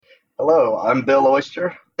Hello, I'm Bill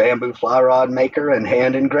Oyster, bamboo fly rod maker and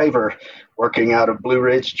hand engraver, working out of Blue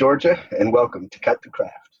Ridge, Georgia, and welcome to Cut the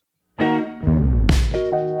Craft.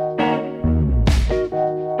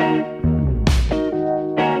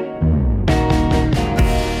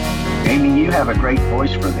 Amy, you have a great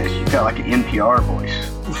voice for this. You've got like an NPR voice.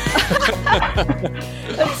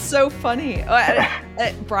 That's so funny.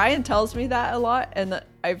 Brian tells me that a lot, and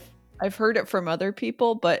I've heard it from other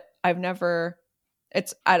people, but I've never.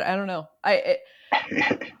 I don't know.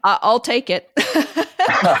 I'll take it.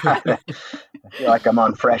 I feel like I'm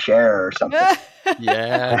on fresh air or something.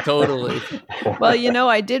 Yeah, totally. Well,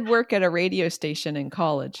 I did work at a radio station in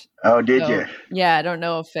college. Oh, did you? Yeah, I don't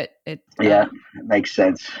know if it it makes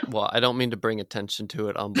sense. Well, I don't mean to bring attention to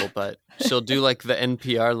it, Humble, but she'll do like the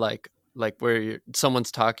NPR, like where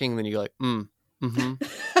someone's talking, and then you go like, mm-hmm.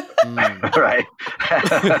 Right.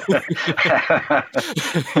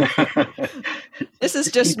 This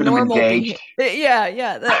is just normal.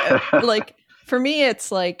 Like for me,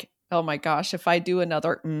 it's like, oh my gosh, if I do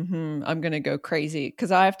another, I'm going to go crazy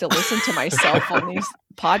because I have to listen to myself on these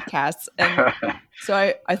podcasts. And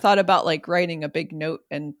so I thought about like writing a big note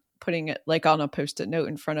and putting it like on a Post-it note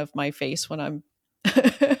in front of my face when I'm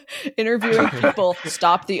interviewing people.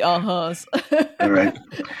 Stop the uh-huhs. All right.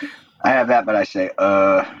 I have that, but I say,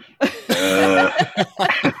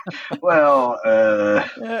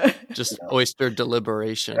 just oyster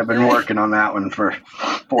deliberation. I've been working on that one for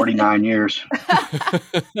 49 years.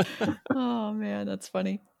 Oh, man, that's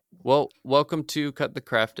funny. Well, welcome to Cut the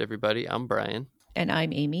Craft, everybody. I'm Brian. And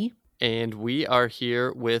I'm Amy. And we are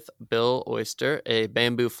here with Bill Oyster, a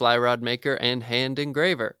bamboo fly rod maker and hand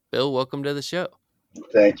engraver. Bill, welcome to the show.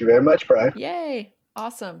 Thank you very much, Brian. Yay.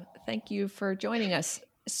 Awesome. Thank you for joining us.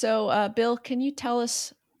 So, Bill, can you tell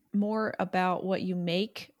us more about what you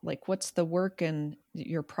make? Like, what's the work and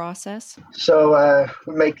your process? So,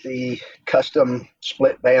 we make the custom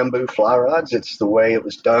split bamboo fly rods. It's the way it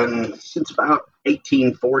was done since about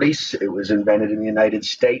 1840s. It was invented in the United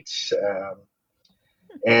States.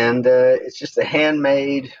 And it's just a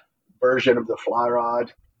handmade version of the fly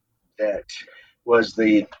rod that was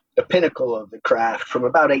the pinnacle of the craft from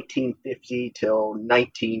about 1850 till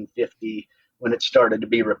 1950. When it started to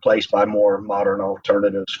be replaced by more modern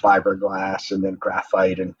alternatives, fiberglass and then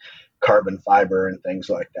graphite and carbon fiber and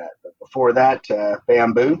things like that. But before that,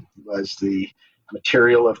 bamboo was the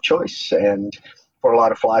material of choice. And for a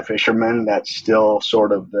lot of fly fishermen, that's still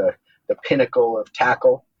sort of the pinnacle of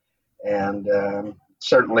tackle and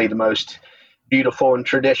certainly the most beautiful and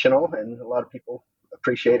traditional. And a lot of people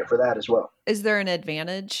appreciate it for that as well. Is there an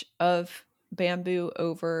advantage of bamboo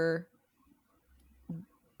over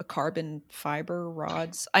carbon fiber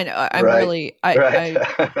rods? I know I'm right. really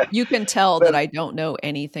you can tell that I don't know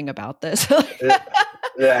anything about this.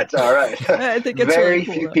 That's all right. I think it's very really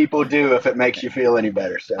cool, few people do if it makes you feel any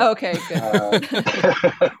better. So okay, good.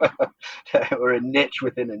 We're a niche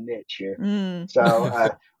within a niche here. So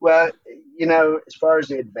well, as far as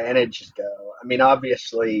the advantages go, I mean,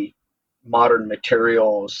 obviously modern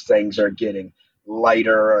materials, things are getting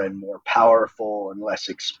lighter and more powerful and less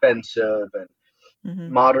expensive, and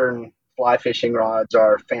modern fly fishing rods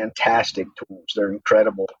are fantastic tools. They're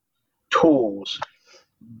incredible tools,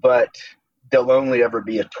 but they'll only ever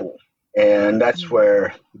be a tool. And that's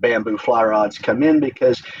where bamboo fly rods come in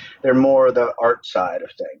because they're more the art side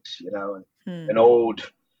of things. An old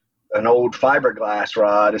fiberglass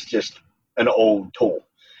rod is just an old tool,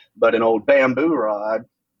 but an old bamboo rod,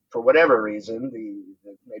 for whatever reason,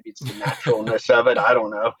 maybe it's the naturalness of it, I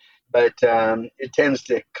don't know. But it tends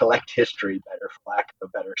to collect history better, for lack of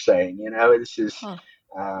a better saying. This is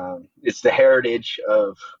it's the heritage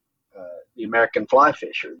of the American fly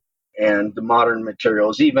fisher, and the modern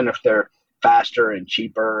materials, even if they're faster and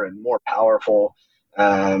cheaper and more powerful,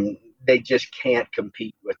 they just can't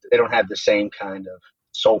compete with. They don't have the same kind of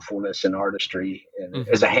soulfulness and artistry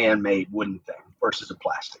as a handmade wooden thing versus a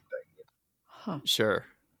plastic thing. Sure.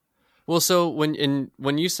 Well, so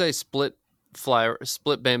when you say split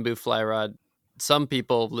bamboo fly rod, some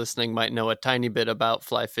people listening might know a tiny bit about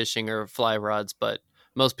fly fishing or fly rods, but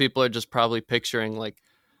most people are just probably picturing like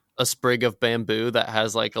a sprig of bamboo that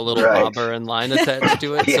has like a little bobber and line attached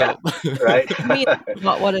to it. Yeah, so right.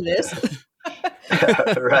 Not what it is.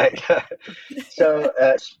 Right. So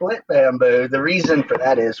split bamboo, the reason for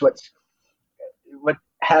that is what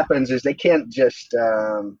happens is they can't just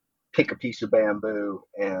pick a piece of bamboo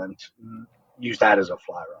and use that as a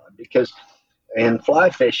fly rod, because in fly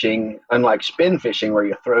fishing, unlike spin fishing where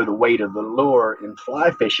you throw the weight of the lure, in fly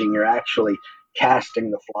fishing you're actually casting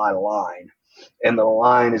the fly line, and the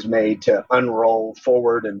line is made to unroll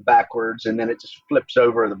forward and backwards, and then it just flips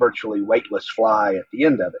over the virtually weightless fly at the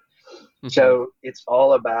end of it. So it's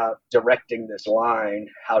all about directing this line,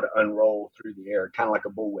 how to unroll through the air, kind of like a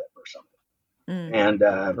bullwhip or something. And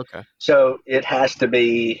so it has to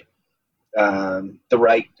be the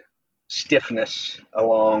right stiffness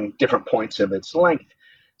along different points of its length.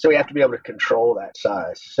 So we have to be able to control that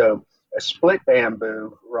size. So a split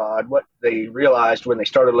bamboo rod, what they realized when they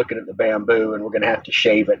started looking at the bamboo and we're going to have to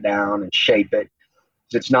shave it down and shape it,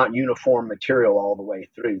 it's not uniform material all the way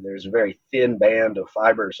through. There's a very thin band of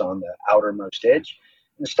fibers on the outermost edge.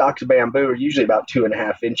 And the stalks of bamboo are usually about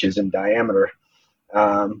 2.5 inches in diameter.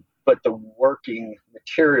 But the working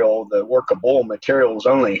material, the workable material, is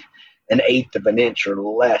only 1/8 of an inch or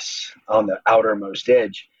less on the outermost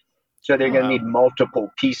edge. So they're going to need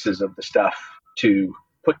multiple pieces of the stuff to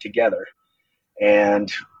put together.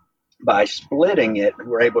 And by splitting it,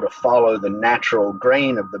 we're able to follow the natural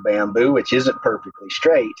grain of the bamboo, which isn't perfectly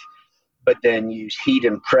straight, but then use heat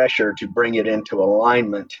and pressure to bring it into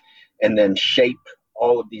alignment and then shape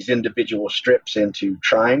all of these individual strips into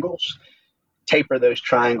triangles, taper those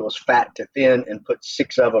triangles fat to thin, and put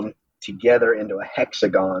 6 of them together into a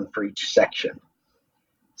hexagon for each section.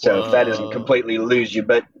 So if that doesn't completely lose you,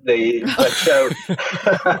 so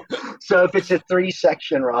if it's a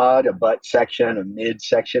 3-section rod, a butt section, a mid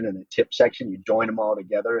section, and a tip section, you join them all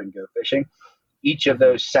together and go fishing. Each of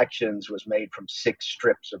those sections was made from 6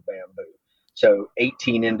 strips of bamboo. So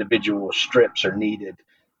 18 individual strips are needed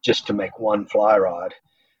just to make one fly rod,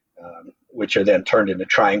 which are then turned into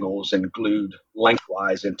triangles and glued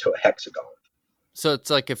lengthwise into a hexagon. So it's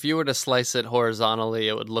like if you were to slice it horizontally,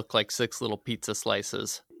 it would look like 6 little pizza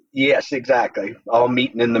slices. Yes, exactly. All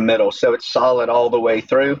meeting in the middle. So it's solid all the way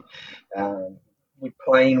through. We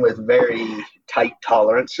plane with very tight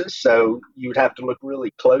tolerances. So you would have to look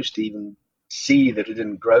really close to even see that it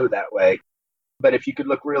didn't grow that way. But if you could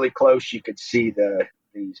look really close, you could see the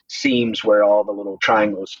seams where all the little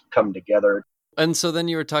triangles come together. And so then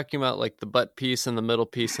you were talking about like the butt piece and the middle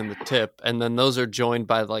piece and the tip, and then those are joined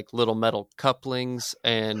by like little metal couplings,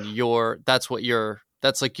 and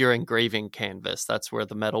that's like your engraving canvas. That's where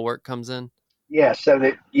the metalwork comes in. Yeah, so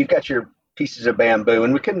that you've got your pieces of bamboo,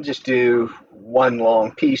 and we couldn't just do one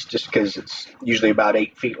long piece just because it's usually about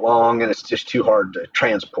 8 feet long and it's just too hard to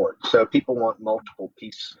transport. So people want multiple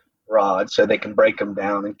piece rods so they can break them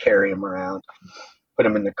down and carry them around, put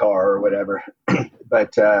them in the car or whatever.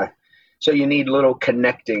 But so you need little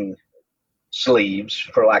connecting sleeves,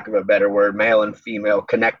 for lack of a better word, male and female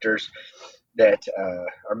connectors that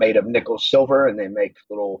are made of nickel silver, and they make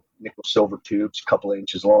little nickel silver tubes a couple of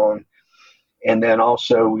inches long. And then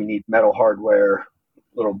also we need metal hardware,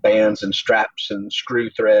 little bands and straps and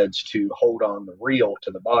screw threads to hold on the reel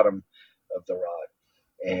to the bottom of the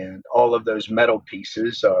rod. And all of those metal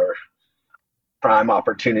pieces are prime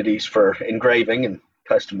opportunities for engraving and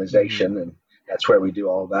customization, and that's where we do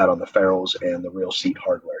all that on the ferrules and the reel seat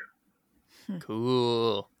hardware.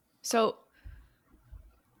 Cool. So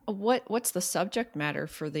what's the subject matter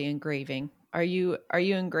for the engraving? Are you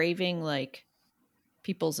engraving like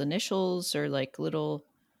people's initials or like little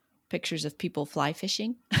pictures of people fly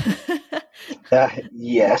fishing?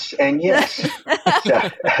 Yes and yes. So,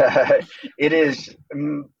 it is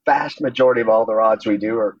vast majority of all the rods we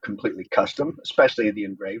do are completely custom, especially the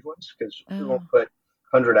engraved ones, because we won't put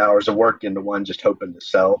 100 hours of work into one just hoping to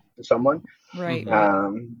sell to someone. Right.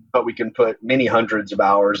 But we can put many hundreds of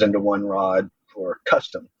hours into one rod for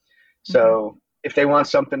custom. So if they want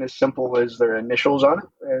something as simple as their initials on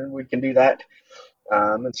it, we can do that.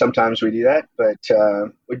 And sometimes we do that, but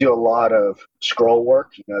we do a lot of scroll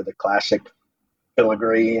work, the classic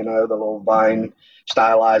filigree, the little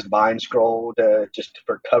stylized vine scroll just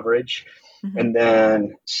for coverage. And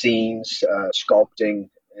then scenes, sculpting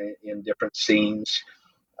in different scenes.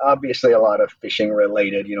 Obviously a lot of fishing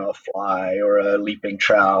related, a fly or a leaping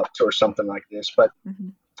trout or something like this, but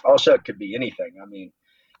also it could be anything. I mean,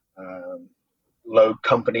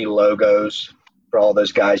 company logos for all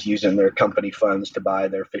those guys using their company funds to buy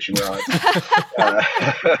their fishing rods.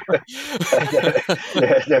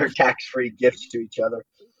 They're tax-free gifts to each other.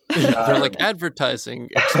 They're like advertising.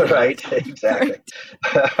 Right, exactly.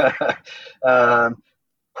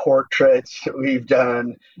 Portraits we've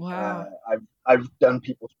done. Wow. I've done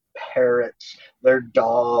people's parrots, their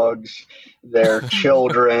dogs, their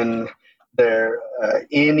children, their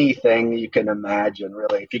anything you can imagine,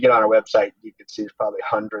 really. If you get on our website, you can see there's probably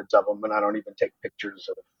hundreds of them, and I don't even take pictures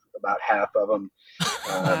of about half of them.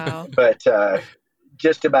 Wow. But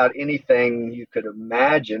just about anything you could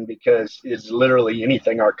imagine, because it's literally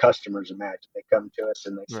anything our customers imagine. They come to us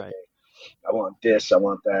and they say, Right. I want this, I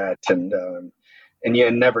want that, and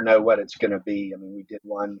you never know what it's going to be. I mean, we did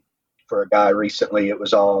one for a guy recently. It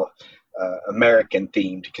was all American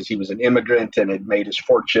themed, because he was an immigrant and had made his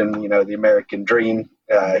fortune. You know, the American dream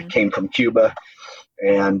came from Cuba,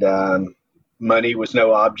 and money was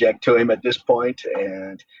no object to him at this point,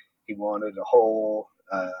 and he wanted a whole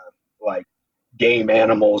like game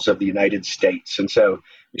animals of the United States. And so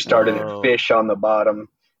we started at fish on the bottom,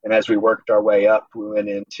 and as we worked our way up, we went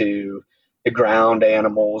into the ground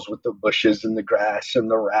animals with the bushes and the grass and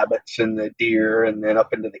the rabbits and the deer, and then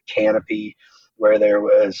up into the canopy where there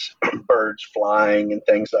was birds flying and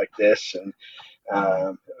things like this, and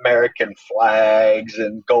American flags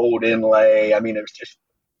and gold inlay. I mean, it was just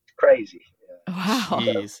crazy. Wow.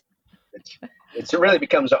 So it really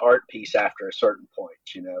becomes an art piece after a certain point.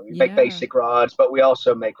 You know, we make basic rods, but we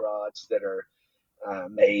also make rods that are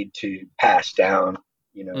made to pass down,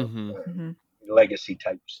 you know, legacy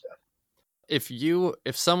type stuff.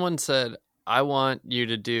 If someone said, I want you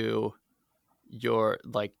to do your,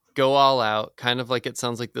 like, go all out, kind of like it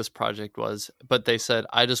sounds like this project was, but they said,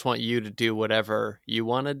 I just want you to do whatever you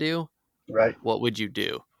want to do. Right. What would you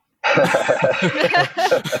do?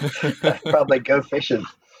 Probably go fishing.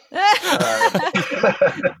 You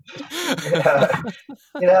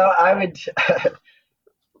know, I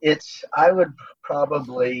would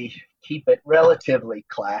probably keep it relatively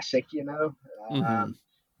classic, you know,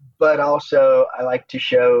 but also I like to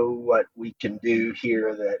show what we can do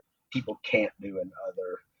here that people can't do in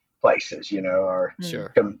other places, you know, our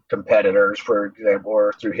competitors, for example,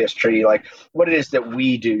 or through history, like what it is that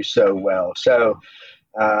we do so well. So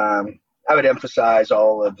I would emphasize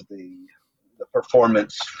all of the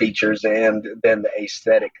performance features and then the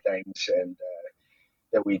aesthetic things and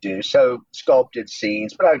that we do. So sculpted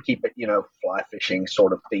scenes, but I would keep it, you know, fly fishing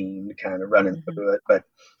sort of themed, kind of running through it. But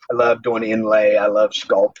I love doing inlay. I love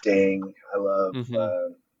sculpting. I love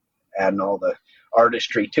adding all the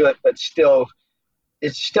artistry to it. But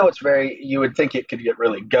it's very, you would think it could get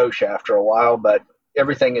really gauche after a while, but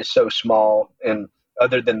everything is so small. And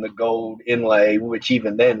other than the gold inlay, which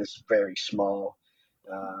even then is very small,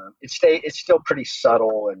 it's still pretty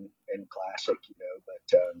subtle and classic, you know. But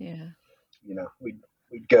you know, we'd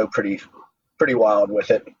go pretty wild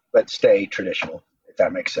with it, but stay traditional, if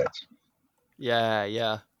that makes sense.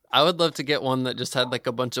 Yeah. I would love to get one that just had like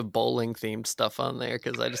a bunch of bowling themed stuff on there,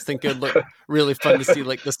 because I just think it would look really fun to see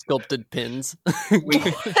like the sculpted pins.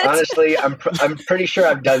 Honestly, I'm pretty sure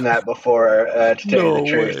I've done that before. To tell you the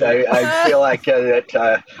truth, I feel like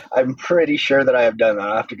that I'm pretty sure that I have done that.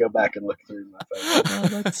 I'll have to go back and look through my phone.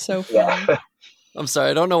 Oh, that's so funny. Yeah. I'm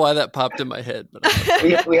sorry, I don't know why that popped in my head, but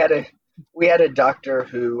we had a doctor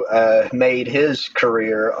who made his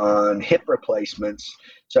career on hip replacements.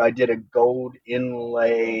 So I did a gold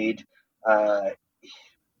inlaid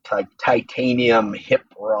titanium hip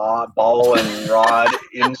rod, ball and rod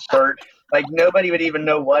insert. Like nobody would even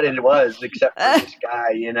know what it was except for this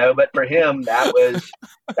guy, you know. But for him, that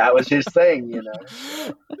was his thing, you know.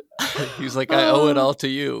 He was like, I owe it all to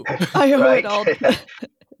you. I owe it all to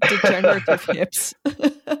degenerative hips.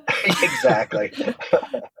 Exactly.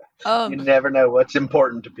 You never know what's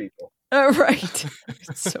important to people. Right.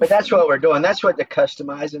 But that's what we're doing. That's what the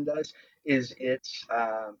customizing does. Is it's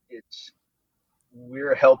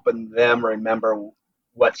we're helping them remember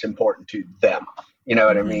what's important to them. You know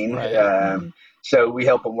what I mean? Right. So we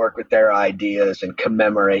help them work with their ideas and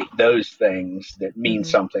commemorate those things that mean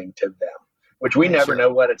something to them, which we never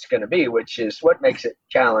know what it's going to be, which is what makes it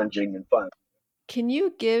challenging and fun. Can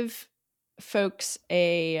you give folks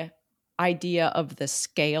a idea of the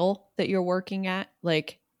scale that you're working at?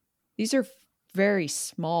 Like, these are very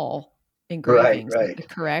small engravings, right.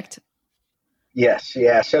 Correct? Yes,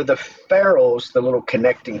 yeah. So the ferrules, the little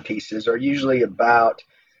connecting pieces, are usually about,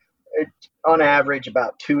 on average,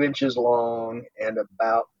 about 2 inches long and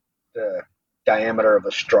about the diameter of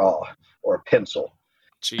a straw or a pencil.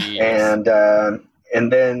 Jeez. And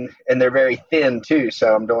they're very thin too.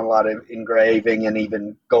 So I'm doing a lot of engraving and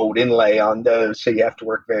even gold inlay on those. So you have to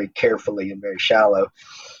work very carefully and very shallow.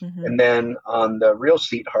 And then on the reel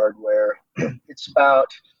seat hardware, it's about,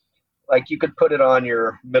 like, you could put it on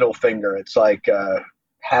your middle finger. It's like a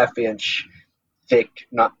 1/2 inch thick,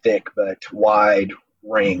 not thick, but wide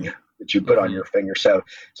ring that you put on your finger. So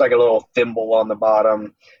it's like a little thimble on the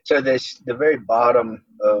bottom. So the very bottom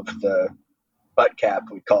of the butt cap,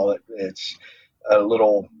 we call it, it's a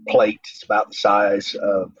little plate. It's about the size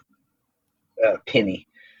of a penny.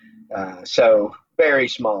 So very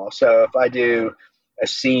small. So if I do a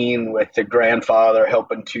scene with the grandfather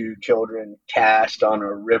helping 2 children cast on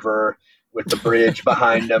a river with the bridge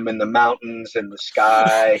behind them and the mountains and the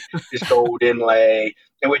sky, this gold inlay,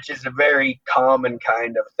 which is a very common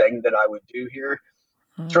kind of thing that I would do here,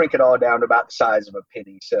 shrink it all down to about the size of a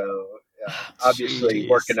penny. So obviously Jeez.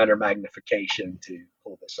 working under magnification to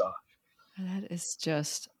pull this off. That is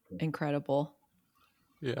just incredible.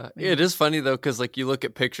 Yeah, it is funny though, because like you look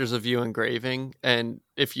at pictures of you engraving, and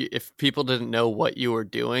if people didn't know what you were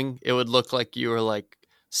doing, it would look like you were like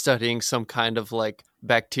studying some kind of like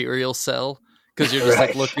bacterial cell, because you're just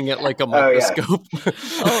like looking at like a microscope.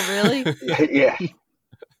 Oh, really? Yeah.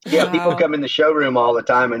 Yeah, Wow. people come in the showroom all the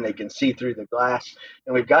time and they can see through the glass,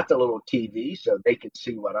 and we've got the little TV so they can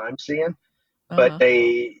see what I'm seeing, but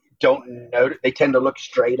they don't know. They tend to look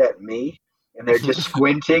straight at me, and they're just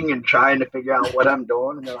squinting and trying to figure out what I'm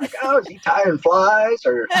doing. And they're like, "Oh, is he tying flies?"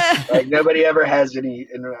 Or like nobody ever has any,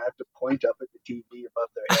 and I have to point up at the TV above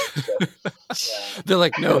their head. So, They're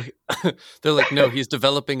like, no, he's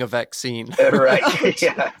developing a vaccine. Right?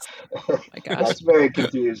 Yeah. Oh my gosh, that's very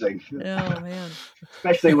confusing. Oh man,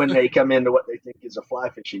 especially when they come into what they think is a fly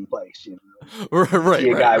fishing place. You know, right? See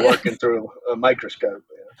a guy working through a microscope.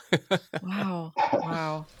 Yeah.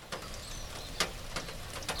 Wow.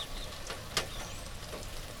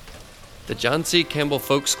 The John C. Campbell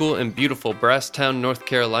Folk School in beautiful Brasstown, North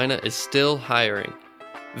Carolina is still hiring.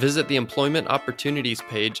 Visit the Employment Opportunities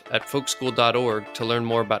page at folkschool.org to learn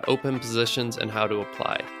more about open positions and how to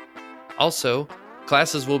apply. Also,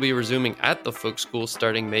 classes will be resuming at the Folk School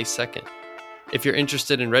starting May 2nd. If you're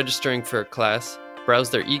interested in registering for a class,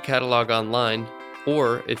 browse their e-catalog online,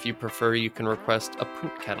 or if you prefer, you can request a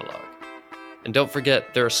print catalog. And don't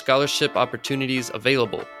forget, there are scholarship opportunities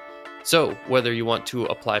available. So, whether you want to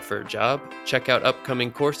apply for a job, check out upcoming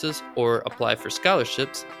courses, or apply for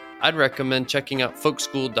scholarships, I'd recommend checking out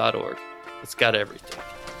folkschool.org. It's got everything.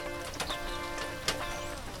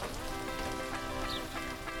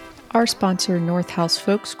 Our sponsor, North House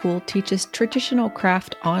Folk School, teaches traditional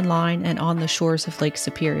craft online and on the shores of Lake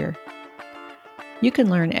Superior. You can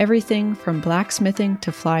learn everything from blacksmithing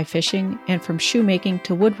to fly fishing and from shoemaking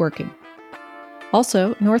to woodworking.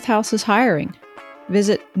 Also, North House is hiring.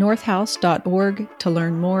 Visit northhouse.org to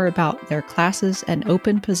learn more about their classes and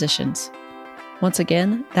open positions. Once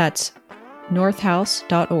again, that's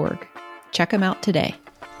northhouse.org. Check them out today.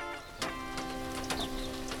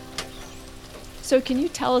 So can you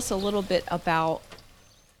tell us a little bit about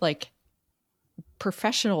like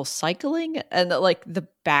professional cycling and like the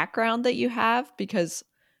background that you have? Because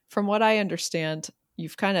from what I understand,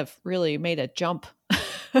 you've kind of really made a jump.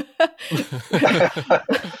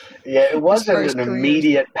 Yeah, it wasn't an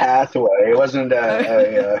immediate pathway. It wasn't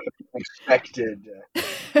a expected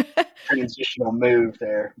transitional move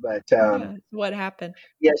there. But what happened?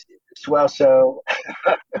 Yes, well, so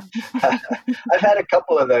I've had a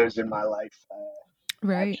couple of those in my life,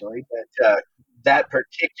 right? Actually, but that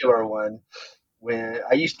particular one, when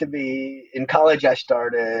I used to be in college, I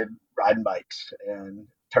started riding bikes, and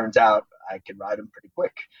turns out I could ride them pretty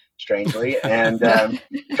quick, strangely. And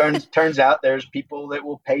turns out there's people that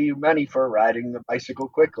will pay you money for riding the bicycle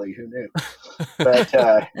quickly. Who knew? But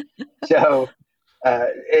so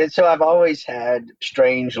I've always had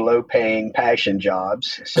strange, low-paying passion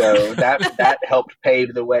jobs. So that helped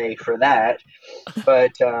pave the way for that.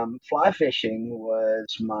 But fly fishing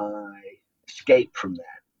was my escape from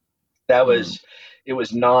that. It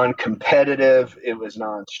was non-competitive. It was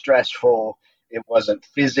non-stressful. It wasn't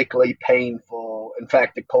physically painful. In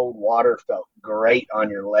fact, the cold water felt great on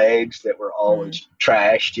your legs that were always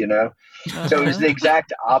trashed, you know? So it was the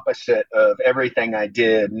exact opposite of everything I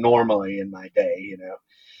did normally in my day, you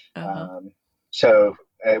know? So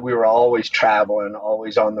we were always traveling,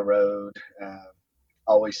 always on the road,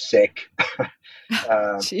 always sick.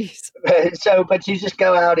 Jeez. But you just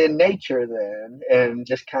go out in nature then and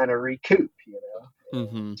just kind of recoup, you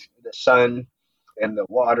know? The sun and the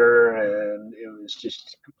water, and it was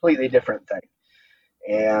just a completely different thing.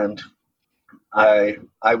 And I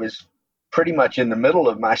was pretty much in the middle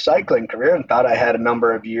of my cycling career and thought I had a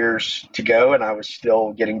number of years to go, and I was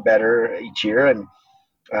still getting better each year, and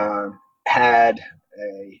had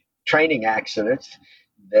a training accident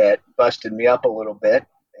that busted me up a little bit,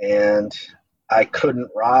 and I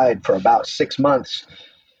couldn't ride for about 6 months.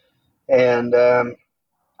 And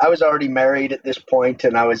I was already married at this point,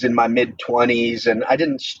 and I was in my mid-20s, and I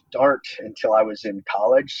didn't start until I was in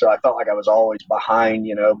college, so I felt like I was always behind,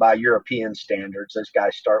 you know, by European standards. Those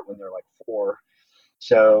guys start when they're like 4.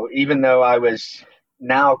 So even though I was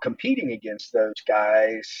now competing against those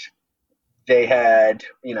guys, they had,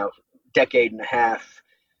 you know, decade and a half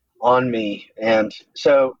on me. And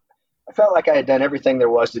so I felt like I had done everything there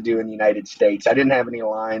was to do in the United States. I didn't have any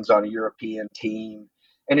lines on a European team.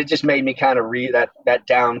 And it just made me kind of that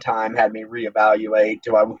downtime had me reevaluate.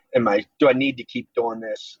 Do I need to keep doing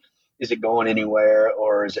this? Is it going anywhere,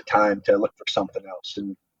 or is it time to look for something else?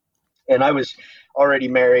 And I was already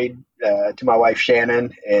married to my wife,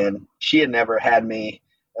 Shannon, and she had never had me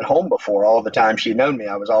at home before. All the time she'd known me,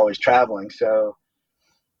 I was always traveling. So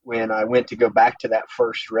when I went to go back to that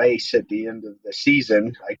first race at the end of the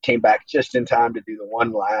season, I came back just in time to do the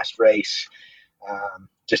one last race,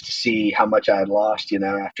 just to see how much I had lost,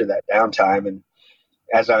 after that downtime. And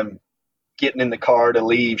as I'm getting in the car to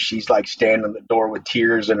leave, she's like standing at the door with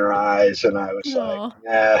tears in her eyes. And I was Aww.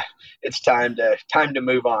 like, it's time to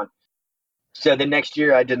move on. So the next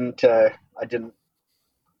year I didn't get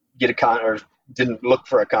didn't look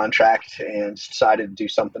for a contract and decided to do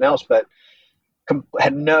something else, but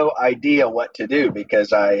had no idea what to do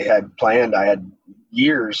because I had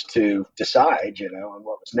years to decide, on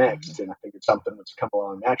what was next. And I figured something would come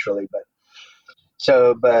along naturally.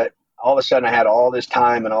 But all of a sudden I had all this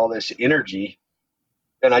time and all this energy,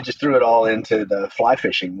 and I just threw it all into the fly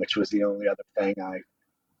fishing, which was the only other thing I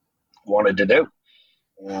wanted to do.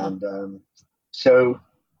 And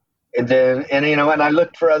and I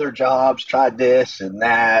looked for other jobs, tried this and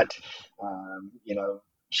that.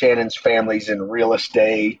 Shannon's family's in real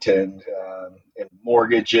estate and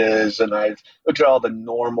mortgages, and I looked at all the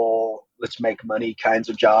normal let's make money kinds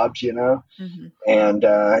of jobs, Mm-hmm. And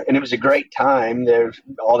it was a great time.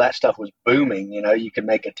 All that stuff was booming. You could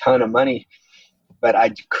make a ton of money, but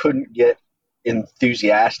I couldn't get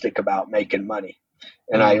enthusiastic about making money.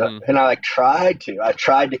 And I tried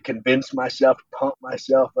to convince myself, to pump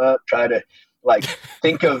myself up, try to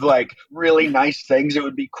think of really nice things that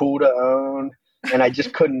would be cool to own. And I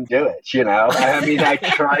just couldn't do it, I mean, I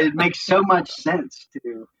tried. It makes so much sense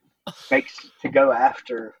to go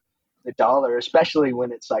after the dollar, especially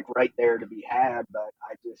when it's right there to be had. But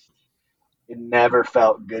it never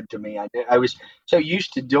felt good to me. I was so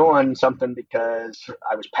used to doing something because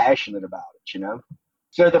I was passionate about it,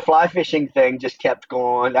 So the fly fishing thing just kept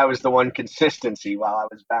going. That was the one consistency while I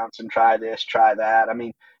was bouncing, try this, try that. I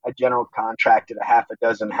mean, I general contracted a half a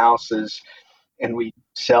dozen houses, and we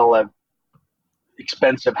sell a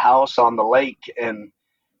expensive house on the lake, and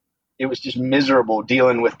it was just miserable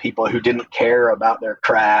dealing with people who didn't care about their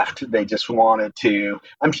craft. They just wanted to.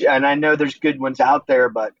 And I know there's good ones out there,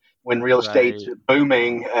 but when real estate's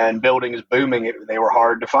booming and building is booming, they were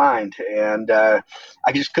hard to find. And I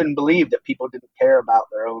just couldn't believe that people didn't care about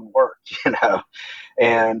their own work,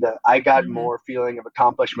 And I got more feeling of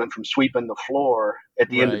accomplishment from sweeping the floor at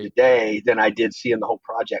the end of the day than I did seeing the whole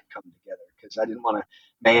project come together, because I didn't want to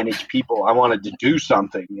manage people. I wanted to do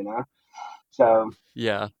something, So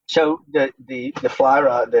yeah. So the fly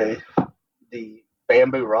rod, the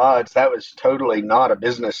bamboo rods, that was totally not a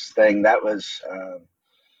business thing. That was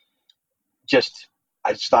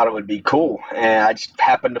I just thought it would be cool, and I just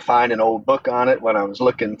happened to find an old book on it when I was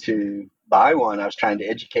looking to buy one. I was trying to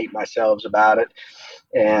educate myself about it,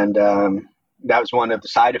 and that was one of the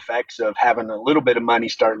side effects of having a little bit of money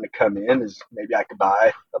starting to come in, is maybe I could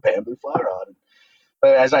buy a bamboo fly rod.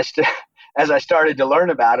 But as I started to learn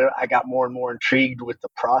about it, I got more and more intrigued with the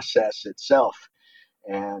process itself.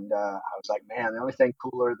 And I was like, man, the only thing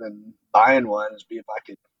cooler than buying one is if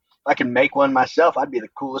I can make one myself, I'd be the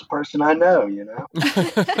coolest person I know,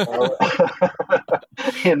 So,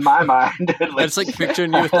 in my mind, it's like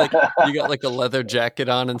picturing you with you got a leather jacket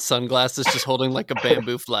on and sunglasses, just holding a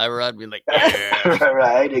bamboo fly rod. Be like, yeah.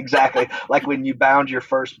 Right, exactly. Like when you bound your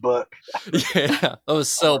first book. Yeah, I was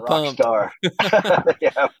so pumped. Star.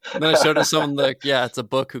 Yeah. And then I showed it to someone it's a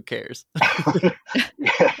book. Who cares?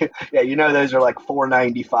 Yeah, those are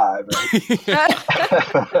 $4.95. Right?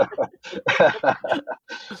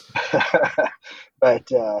 But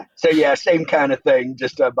same kind of thing,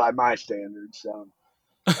 just by my standards. So,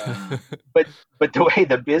 but the way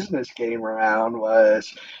the business came around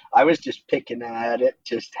was I was just picking at it,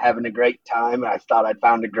 just having a great time. I thought I'd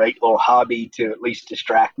found a great little hobby to at least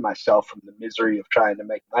distract myself from the misery of trying to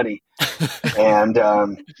make money. And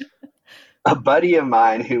a buddy of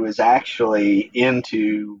mine who was actually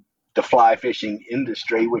into the fly fishing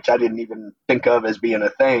industry, which I didn't even think of as being a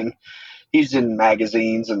thing. He's in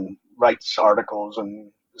magazines and writes articles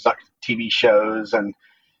and TV shows, and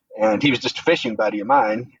he was just a fishing buddy of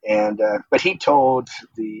mine. And but he told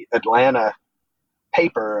the Atlanta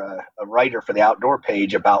paper, a writer for the outdoor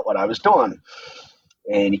page, about what I was doing.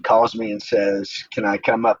 And he calls me and says, "Can I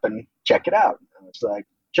come up and check it out?" I was like,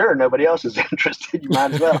 "Sure, nobody else is interested. You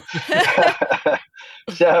might as well."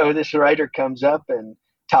 So this writer comes up and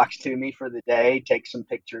talks to me for the day, takes some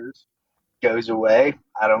pictures, goes away.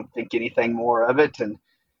 I don't think anything more of it. And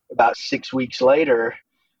about 6 weeks later,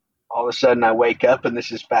 all of a sudden I wake up, and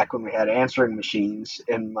this is back when we had answering machines,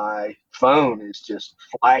 and my phone is just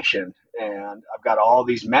flashing, and I've got all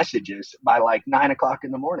these messages by 9 o'clock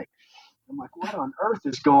in the morning. I'm like, what on earth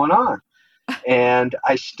is going on? And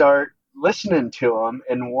I start listening to them,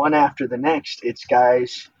 and one after the next, it's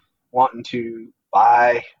guys wanting to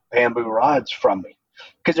buy bamboo rods from me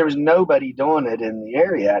because there was nobody doing it in the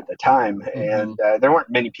area at the time, and there weren't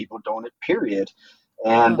many people doing it, period.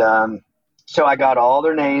 And so I got all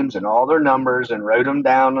their names and all their numbers and wrote them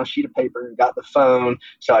down on a sheet of paper and got the phone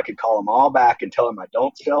so I could call them all back and tell them I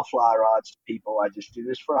don't sell fly rods to people. I just do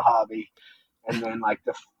this for a hobby. And then like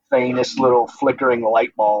the faintest little flickering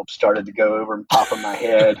light bulb started to go over and pop in my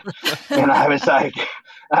head. And I was like,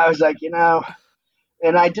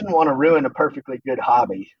 and I didn't want to ruin a perfectly good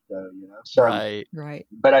hobby, though, So, right.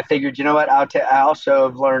 But I figured, you know what? I also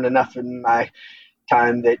have learned enough in my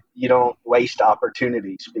time that you don't waste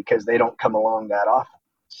opportunities because they don't come along that often.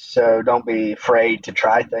 So don't be afraid to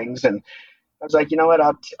try things. And I was like, you know what?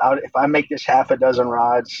 If I make this half a dozen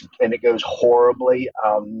rods and it goes horribly,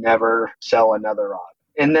 I'll never sell another rod.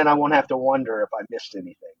 And then I won't have to wonder if I missed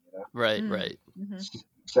anything. Right. Mm-hmm.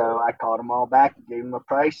 So I called them all back, gave them a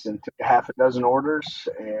price, and took a half a dozen orders,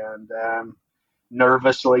 and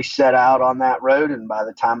nervously set out on that road. And by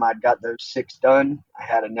the time I'd got those 6 done, I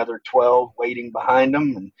had another 12 waiting behind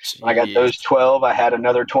them. And when I got those 12, I had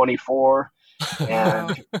another 24.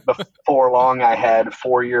 And before long, I had a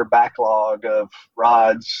 4-year backlog of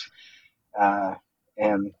rods,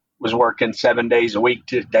 and was working 7 days a week,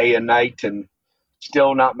 day and night, and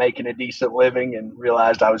still not making a decent living, and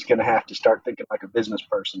realized I was going to have to start thinking like a business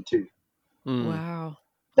person too. Wow.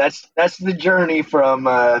 That's the journey from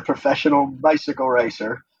professional bicycle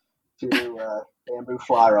racer to bamboo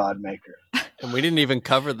fly rod maker. And we didn't even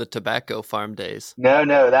cover the tobacco farm days. No,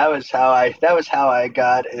 that was how I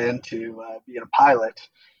got into being a pilot,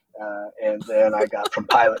 and then I got from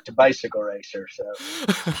pilot to bicycle racer. So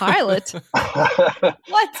pilot,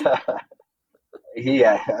 what?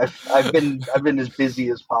 Yeah, I've been as busy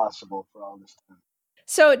as possible for all this time.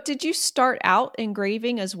 So, did you start out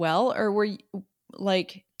engraving as well, or were you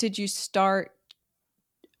did you start?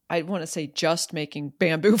 I want to say just making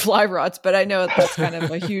bamboo fly rods, but I know that's kind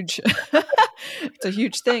of a huge, it's a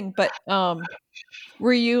huge thing. But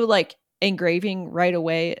were you engraving right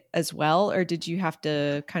away as well, or did you have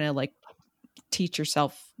to kind of teach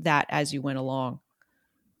yourself that as you went along?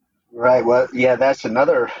 Right. Well, yeah, that's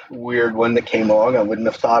another weird one that came along. I wouldn't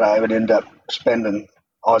have thought I would end up spending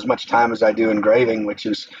as much time as I do engraving, which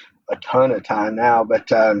is a ton of time now. But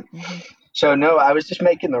so no, I was just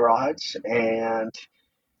making the rods, and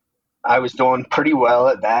I was doing pretty well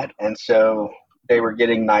at that. And so they were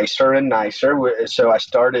getting nicer and nicer. So I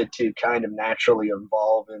started to kind of naturally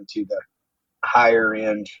evolve into the higher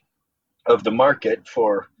end of the market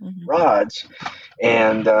for rods.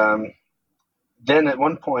 And then at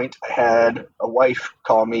one point, I had a wife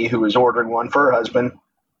call me who was ordering one for her husband,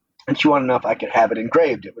 and she wanted to know if I could have it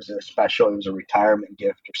engraved. It was a retirement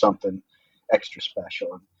gift or something extra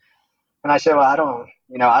special. And I said, well, I don't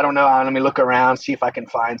know. Let me look around, see if I can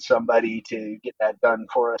find somebody to get that done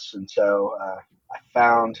for us. And so I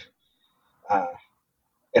found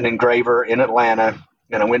an engraver in Atlanta,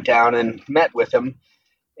 and I went down and met with him,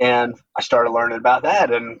 and I started learning about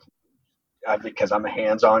that. And because I'm a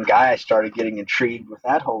hands-on guy, I started getting intrigued with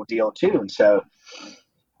that whole deal too. And so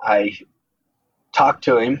I talked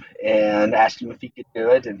to him and asked him if he could do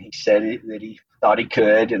it. And he said that he thought he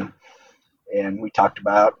could. And we talked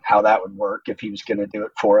about how that would work if he was going to do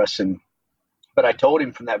it for us. But I told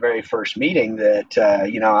him from that very first meeting that,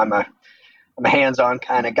 I'm a hands-on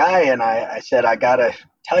kind of guy. And I said, I got to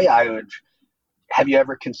tell you, have you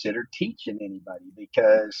ever considered teaching anybody?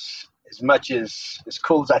 Because as much as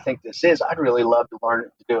cool as I think this is, I'd really love to learn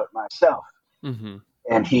to do it myself. Mm-hmm.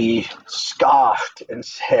 And he scoffed and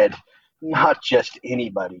said, not just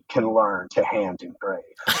anybody can learn to hand engrave.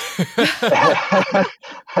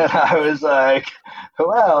 And I was like,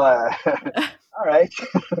 well, all right.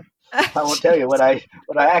 I won't tell you what I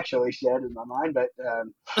actually said in my mind, but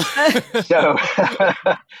so.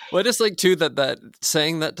 Well, just too that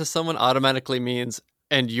saying that to someone automatically means,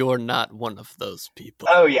 and you're not one of those people.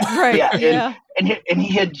 Oh yeah, right. Yeah. And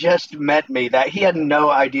he had just met me. That he had no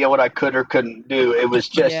idea what I could or couldn't do. It was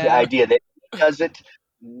just the idea that he does it,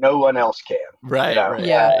 no one else can. Right. Right.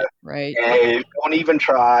 Yeah. Right. And don't even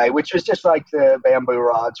try. Which was just like the bamboo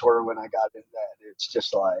rods were when I got into that. It's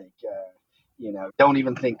just like, don't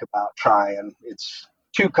even think about trying. It's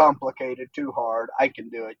too complicated, too hard. I can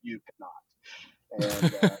do it. You cannot.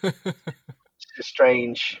 And it's a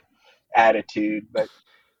strange attitude, but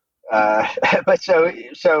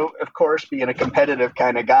so of course, being a competitive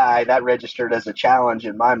kind of guy, that registered as a challenge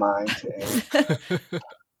in my mind. And,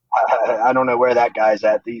 I don't know where that guy's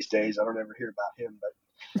at these days. I don't ever hear about him,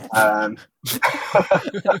 Um,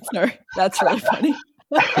 That's really funny.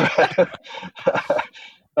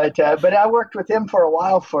 But I worked with him for a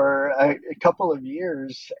while, for a couple of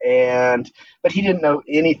years, but he didn't know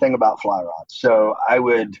anything about fly rods. So I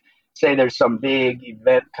would say there's some big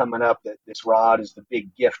event coming up that this rod is the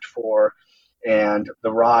big gift for, and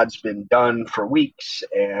the rod's been done for weeks,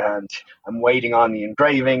 and I'm waiting on the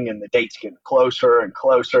engraving, and the date's getting closer and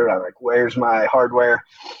closer. I'm like, where's my hardware?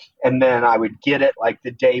 And then I would get it like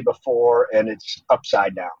the day before, and it's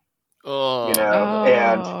upside down.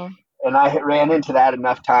 Oh. And I ran into that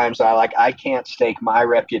enough times. I can't stake my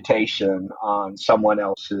reputation on someone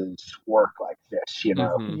else's work like this,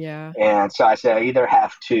 Mm-hmm. Yeah. And so I said, I either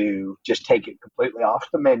have to just take it completely off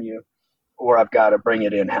the menu, or I've got to bring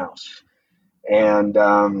it in house. And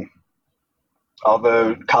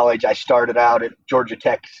although college, I started out at Georgia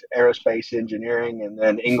Tech Aerospace Engineering, and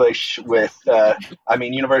then English with,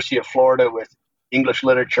 University of Florida with English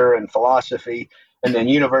literature and philosophy, and then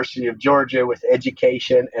University of Georgia with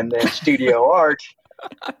education, and then studio art.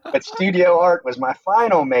 But studio art was my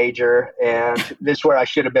final major, and this is where I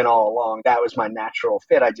should have been all along. That was my natural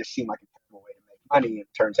fit. I just seemed like a terrible way to make money, and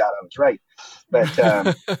it turns out I was right.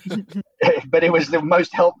 But it was the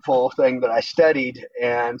most helpful thing that I studied,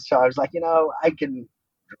 and so I was like, I can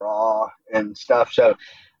draw and stuff. So,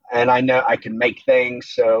 and I know I can make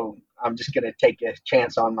things, so I'm just going to take a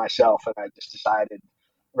chance on myself. And I just decided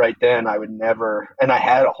right then I would never, and I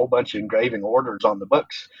had a whole bunch of engraving orders on the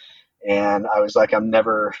books, and I was like, I'm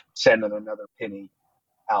never sending another penny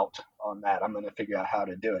out on that. I'm going to figure out how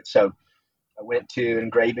to do it. So I went to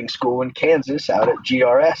engraving school in Kansas out at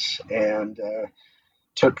GRS, and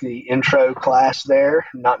took the intro class there,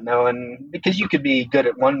 not knowing, because you could be good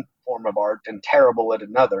at one form of art and terrible at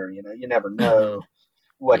another. You never know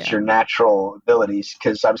what's your natural abilities,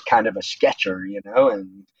 because I was kind of a sketcher,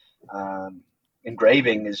 and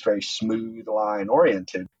engraving is very smooth line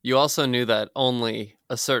oriented. You also knew that only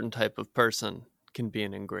a certain type of person can be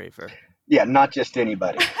an engraver. Yeah, not just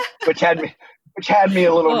anybody, which had me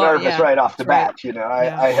a little nervous right off the bat.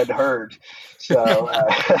 I had heard. So,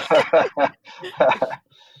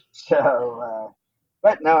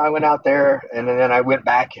 but no, I went out there, and then I went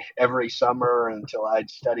back every summer until I'd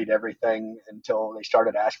studied everything, until they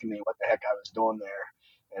started asking me what the heck I was doing there.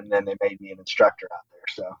 And then they made me an instructor out there.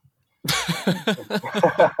 So.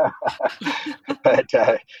 But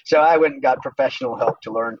so I went and got professional help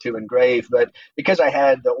to learn to engrave, but because I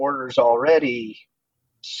had the orders already,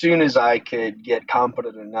 soon as I could get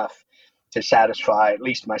competent enough to satisfy at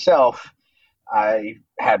least myself, I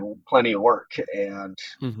had plenty of work. And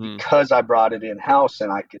because I brought it in house,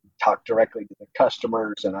 and I could talk directly to the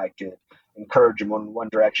customers, and I could encourage them in one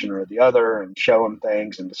direction or the other, and show them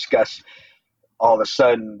things and discuss, all of a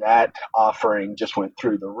sudden that offering just went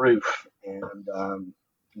through the roof. And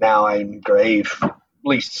now I engrave at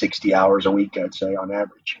least 60 hours a week, I'd say, on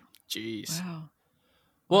average. Jeez. Wow.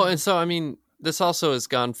 Well, and so, this also has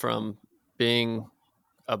gone from being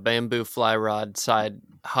a bamboo fly rod side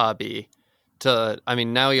hobby to,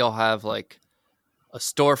 now you'll have like a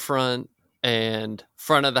storefront and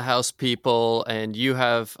front of the house people, and you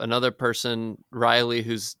have another person, Riley,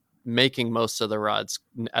 who's making most of the rods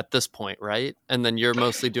at this point, right? And then you're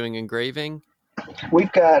mostly doing engraving.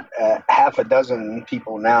 We've got half a dozen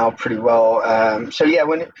people now, pretty well. So yeah,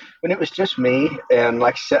 when it was just me, and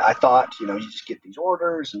like I said, I thought, you just get these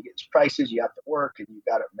orders and you get these prices, you have to work, and you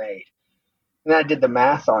got it made. And I did the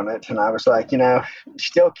math on it, and I was like,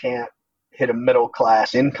 still can't hit a middle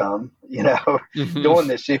class income, doing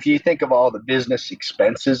this. If you think of all the business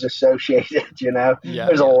expenses associated,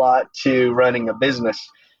 there's a lot to running a business.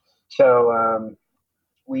 So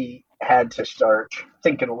we had to start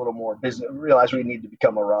thinking a little more business, realize we need to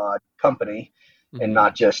become a rod company and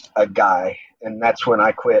not just a guy. And that's when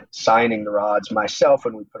I quit signing the rods myself,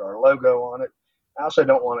 and we put our logo on it. I also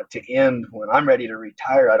don't want it to end when I'm ready to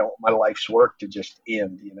retire. I don't want my life's work to just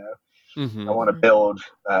end, I want to build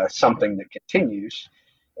something that continues.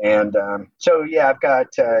 And so, yeah, I've got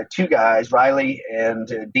two guys, Riley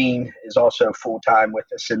and Dean is also full-time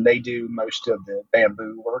with us, and they do most of the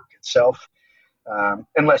bamboo work itself.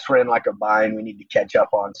 Unless we're in like a bind, we need to catch up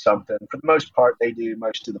on something. For the most part, they do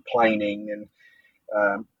most of the planing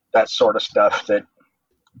and that sort of stuff that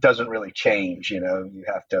doesn't really change. You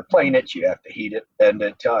have to plane it, you have to heat it, and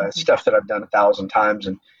it stuff that I've done 1,000 times.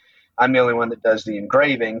 And I'm the only one that does the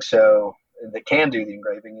engraving, so that can do the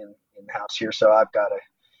engraving in house here. So I've got to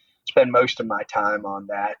spend most of my time on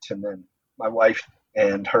that. And then my wife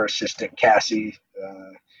and her assistant, Cassie,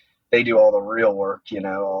 they do all the real work,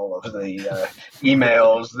 all of the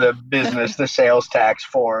emails, the business, the sales tax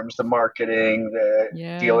forms, the marketing,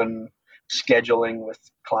 the scheduling with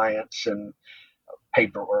clients and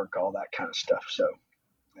paperwork, all that kind of stuff. So,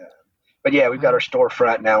 but yeah, we've got our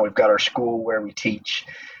storefront now. We've got our school where we teach,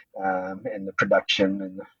 and the production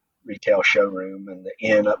and the retail showroom and the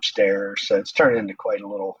inn upstairs. So it's turned into quite a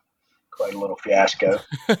little fiasco.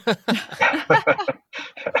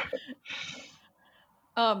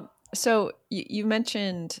 So you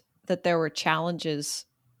mentioned that there were challenges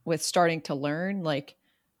with starting to learn. Like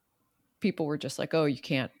people were just like, "Oh, you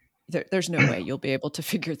can't. There's no way you'll be able to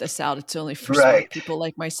figure this out. It's only for smart people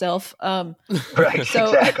like myself." Right.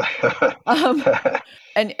 So, exactly.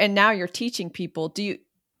 And now you're teaching people.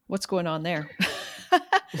 What's going on there?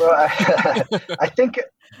 Well, I think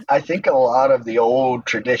a lot of the old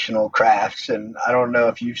traditional crafts, and I don't know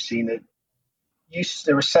if you've seen it.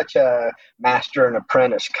 There was such a master and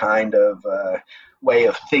apprentice kind of way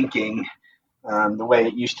of thinking, the way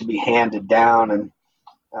it used to be handed down. And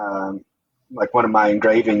like one of my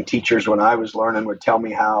engraving teachers when I was learning would tell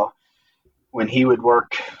me how when he would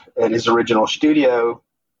work at his original studio,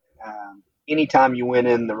 anytime you went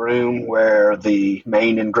in the room where the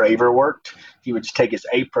main engraver worked, he would just take his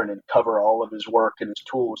apron and cover all of his work and his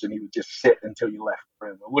tools, and he would just sit until you left the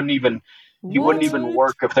room. Wouldn't even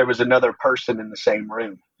work if there was another person in the same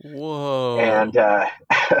room. Whoa! And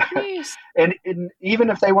and even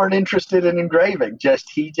if they weren't interested in engraving,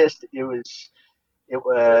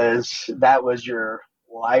 that was your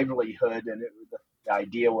livelihood, and the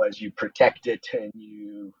idea was you protect it, and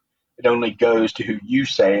it only goes to who you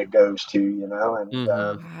say it goes to, and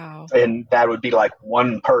and that would be like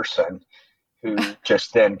one person who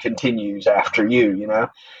just then continues after you,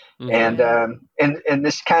 and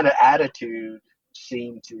this kind of attitude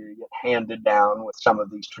seemed to get handed down with some of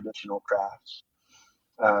these traditional crafts,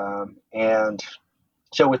 and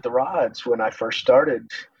so with the rods, when I first started.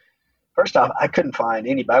 First off, I couldn't find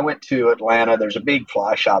anybody. I went to Atlanta. There's a big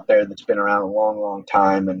fly shop there that's been around a long, long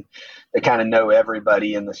time, and they kind of know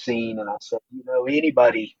everybody in the scene. And I said,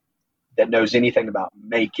 anybody that knows anything about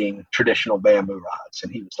making traditional bamboo rods?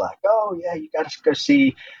 And he was like, "Oh, yeah, you got to go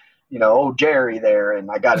see, old Jerry there."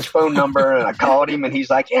 And I got his phone number, and I called him, and he's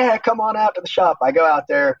like, "Yeah, come on out to the shop." I go out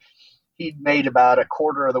there. He'd made about a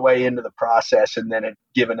quarter of the way into the process and then had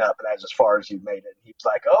given up, and that's as far as he made it. He was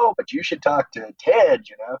like, "Oh, but you should talk to Ted,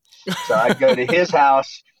 So I'd go to his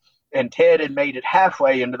house, and Ted had made it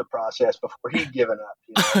halfway into the process before he'd given up.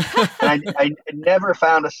 And I never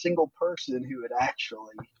found a single person who had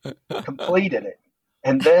actually completed it.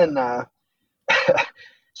 And then,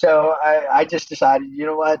 so I just decided, you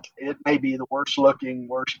know what? It may be the worst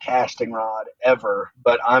casting rod ever,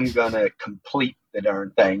 but I'm going to complete the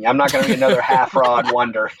darn thing. I'm not going to be another half rod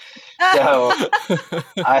wonder. So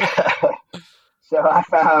I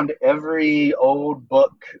found every old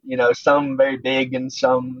book, some very big and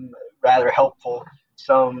some rather helpful,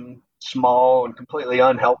 some small and completely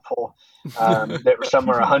unhelpful, that were some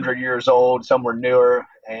are 100 years old, some were newer.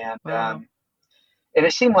 And, and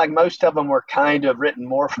it seemed like most of them were kind of written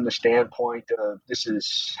more from the standpoint of this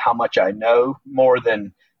is how much I know more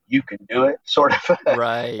than you can do it, sort of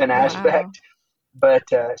an aspect. But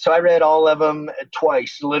so I read all of them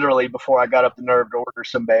twice, literally, before I got up the nerve to order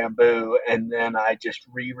some bamboo. And then I just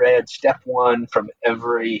reread step one from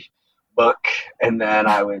every book. And then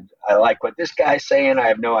I like what this guy's saying. I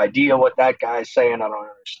have no idea what that guy's saying. I don't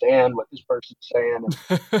understand what this person's saying.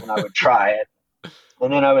 And I would try it.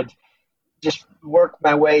 And then I would just work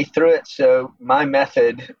my way through it. So my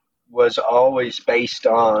method was always based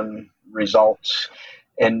on results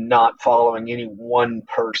and not following any one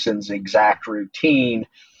person's exact routine,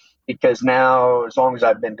 because now, as long as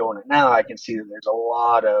I've been doing it now, I can see that there's a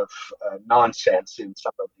lot of nonsense in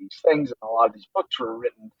some of these things, and a lot of these books were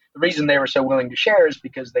written. The reason they were so willing to share is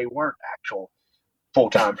because they weren't actual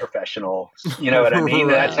full-time professionals. You know what I mean?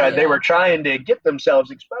 That's how they were trying to get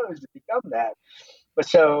themselves exposed to become that. But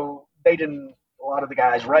so they didn't. A lot of the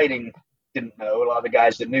guys writing didn't know. A lot of the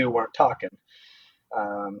guys that knew weren't talking.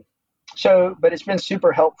 But it's been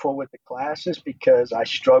super helpful with the classes because I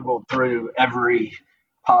struggled through every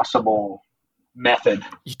possible method.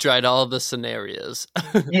 You tried all the scenarios.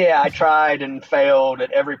 Yeah, I tried and failed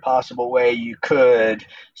at every possible way you could.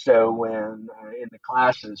 So when in the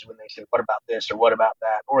classes, when they say, "What about this?" or "What about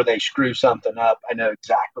that?" or they screw something up, I know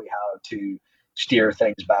exactly how to steer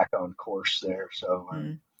things back on course there. So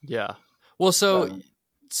yeah. Well, so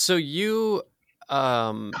you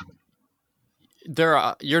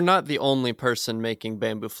you're not the only person making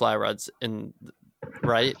bamboo fly rods,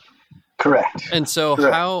 right? Correct. And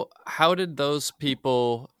so how did those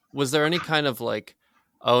people, was there any kind of like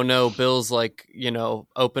oh no, Bill's like,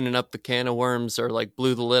 opening up the can of worms, or like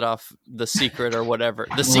blew the lid off the secret or whatever.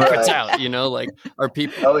 The secret's out, like, are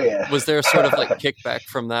people, Oh yeah. was there sort of like kickback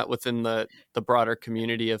from that within the broader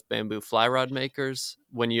community of bamboo fly rod makers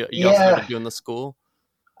when you all started doing the school?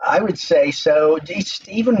 I would say so.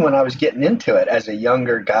 Even when I was getting into it as a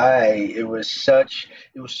younger guy, it was such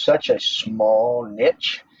a small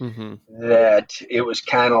niche that it was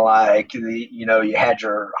kind of like you had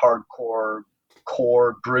your hardcore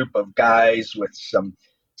core group of guys with some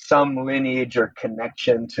lineage or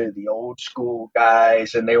connection to the old school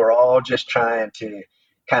guys, and they were all just trying to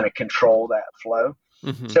kind of control that flow.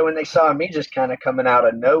 So when they saw me just kind of coming out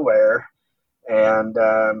of nowhere, and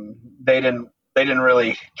they didn't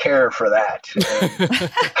really care for that.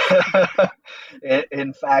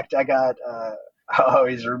 In fact, I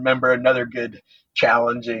always remember another good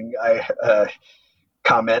challenging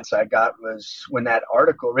comments I got was when that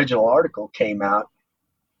original article came out.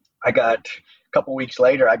 A couple weeks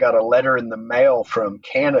later, I got a letter in the mail from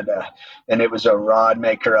Canada, and it was a rod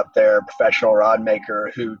maker up there, professional rod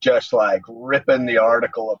maker, who just like ripping the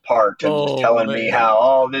article apart and was telling me how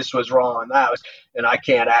all this was wrong, and I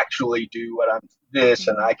can't actually do this,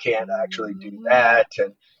 and I can't actually do that,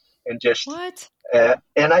 and just what?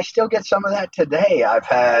 And I still get some of that today.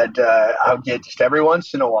 I'll get just every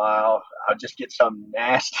once in a while, I'll just get some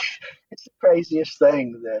nasty. It's the craziest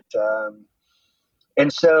thing that.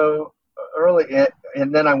 And so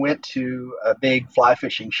and then I went to a big fly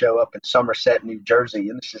fishing show up in Somerset, New Jersey.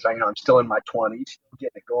 And this is, I'm still in my 20s,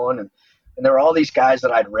 getting it going. And there were all these guys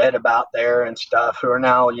that I'd read about there and stuff who are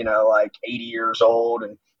now, like 80 years old.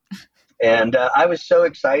 And I was so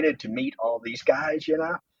excited to meet all these guys,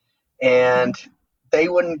 and they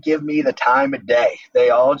wouldn't give me the time of day. They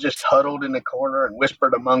all just huddled in the corner and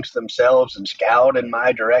whispered amongst themselves and scowled in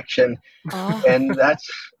my direction. Oh.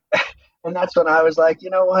 And that's when I was like,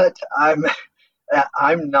 you know what? I'm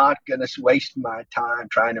not going to waste my time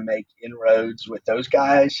trying to make inroads with those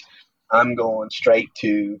guys. I'm going straight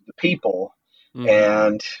to the people,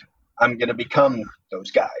 and I'm going to become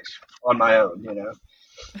those guys on my own,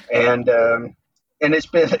 And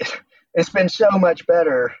it's been so much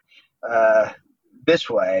better this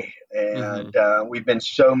way, and we've been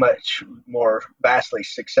so much more vastly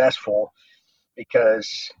successful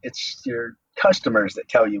because it's your customers that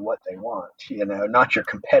tell you what they want, not your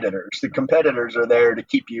competitors. The competitors are there to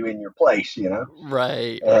keep you in your place,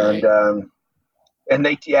 Right. And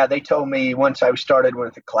they told me once I started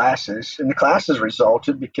with the classes, and the classes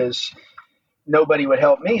resulted because nobody would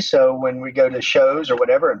help me. So when we go to shows or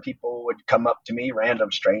whatever, and people would come up to me,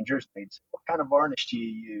 random strangers, they'd say, "What kind of varnish do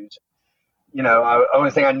you use?"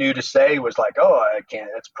 Only thing I knew to say was like, "Oh, I can't.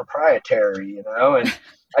 It's proprietary," And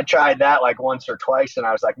I tried that like once or twice, and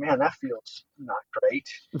I was like, "Man, that feels not great."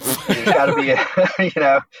 There's got to be,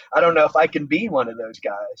 I don't know if I can be one of those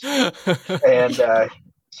guys. And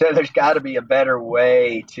so there's got to be a better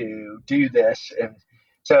way to do this. And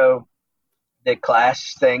so the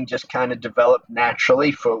class thing just kind of developed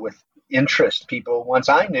naturally with interest. Once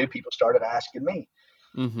I knew, people started asking me,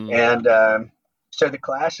 and so the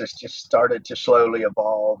classes just started to slowly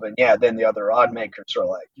evolve. And then the other rod makers are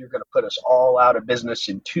like, "You're going to put us all out of business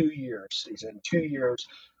in 2 years." He said, "In 2 years,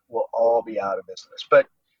 we'll all be out of business." But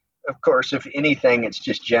of course, if anything, it's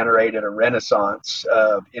just generated a renaissance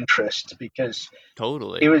of interest because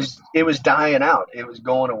totally it was dying out. It was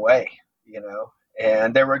going away,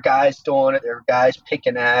 and there were guys doing it. There were guys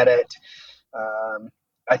picking at it.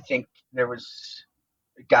 I think there was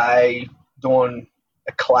a guy doing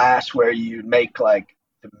a class where you make like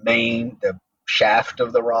the shaft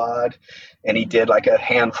of the rod, and he did like a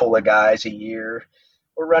handful of guys a year.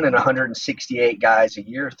 We're running 168 guys a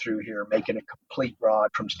year through here, making a complete rod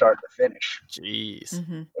from start to finish.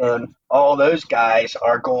 Jeez. And all those guys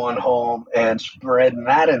are going home and spreading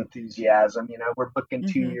that enthusiasm. We're booking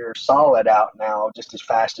 2 years solid out now, just as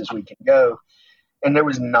fast as we can go. And there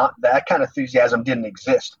was not that kind of enthusiasm didn't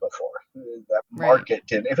exist before. That market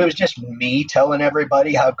didn't. If it was just me telling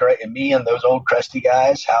everybody how great, and me and those old crusty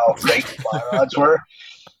guys how great fly rods were,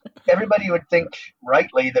 everybody would think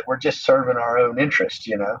rightly that we're just serving our own interest,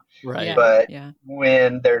 Right. Yeah, but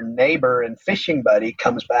when their neighbor and fishing buddy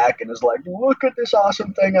comes back and is like, "Look at this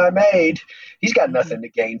awesome thing I made," he's got nothing to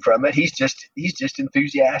gain from it. He's just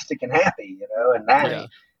enthusiastic and happy, and that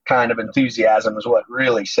kind of enthusiasm is what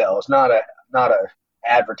really sells, not a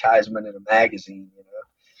advertisement in a magazine,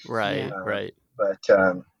 Right. Right. But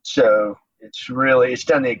so it's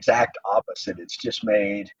done the exact opposite. It's just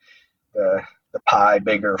made the pie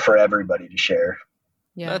bigger for everybody to share.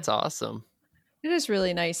 Yeah. That's awesome. It is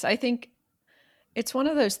really nice. I think it's one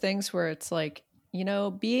of those things where it's like,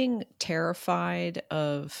 being terrified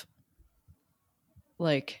of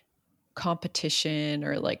like competition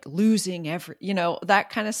or like losing that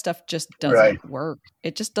kind of stuff just doesn't work.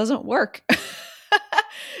 It just doesn't work.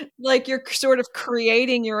 Like you're sort of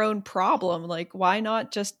creating your own problem. Like, why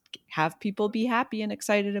not just have people be happy and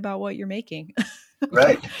excited about what you're making?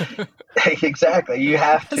 Right. Exactly. You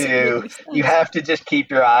have to just keep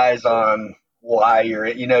your eyes on why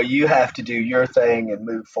you have to do your thing and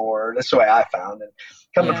move forward. That's the way I found it.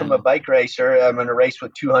 Coming from a bike racer, I'm in a race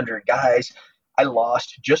with 200 guys. I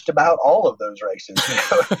lost just about all of those races.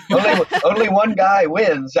 Only one guy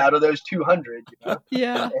wins out of those 200.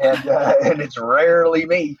 Yeah, and it's rarely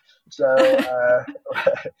me. So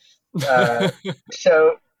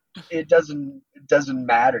so it doesn't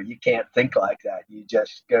matter. You can't think like that. You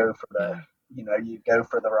just go for you go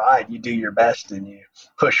for the ride. You do your best and you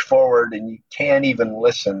push forward. And you can't even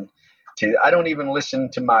listen to. I don't even listen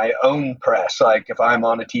to my own press. Like if I'm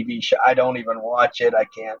on a TV show, I don't even watch it. I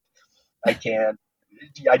can't.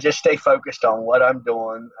 I just stay focused on what I'm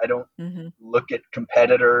doing. I don't look at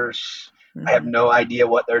competitors. I have no idea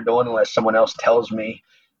what they're doing unless someone else tells me,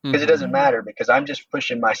 because it doesn't matter, because I'm just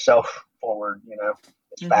pushing myself forward,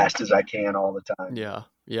 as fast as I can all the time. Yeah.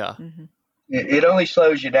 Yeah. It only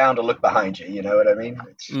slows you down to look behind you. You know what I mean?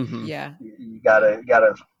 It's, Yeah. You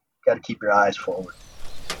gotta keep your eyes forward.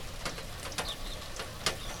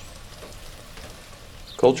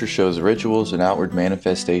 Culture shows rituals and outward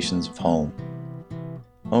manifestations of home.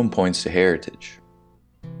 Home points to heritage.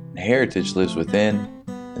 And heritage lives within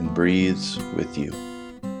and breathes with you.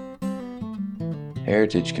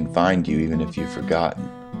 Heritage can find you even if you've forgotten,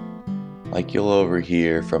 like you'll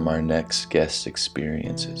overhear from our next guest's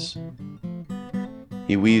experiences.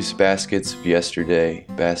 He weaves baskets of yesterday,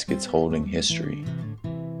 baskets holding history.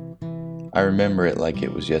 I remember it like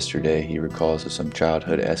it was yesterday, he recalls of some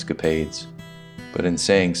childhood escapades, but in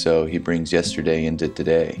saying so, he brings yesterday into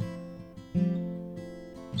today.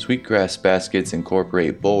 Sweetgrass baskets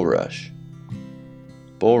incorporate bulrush.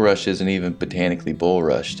 Bulrush isn't even botanically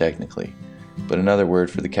bulrush, technically, but another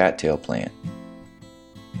word for the cattail plant.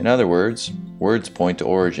 In other words, words point to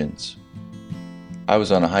origins. I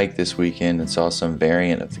was on a hike this weekend and saw some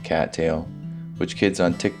variant of the cattail, which kids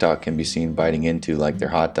on TikTok can be seen biting into like they're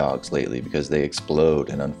hot dogs lately because they explode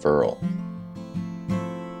and unfurl.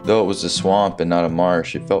 Though it was a swamp and not a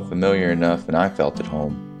marsh, it felt familiar enough and I felt at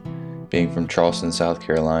home. Being from Charleston, South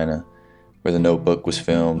Carolina, where The Notebook was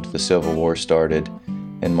filmed, the Civil War started,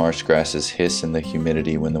 and marsh grasses hiss in the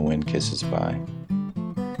humidity when the wind kisses by.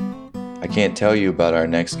 I can't tell you about our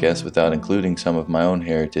next guest without including some of my own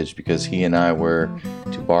heritage, because he and I were,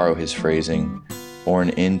 to borrow his phrasing, born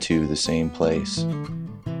into the same place.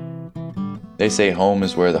 They say home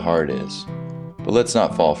is where the heart is, but let's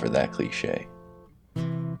not fall for that cliche.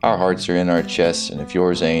 Our hearts are in our chests, and if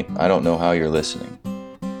yours ain't, I don't know how you're listening.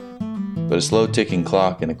 But a slow ticking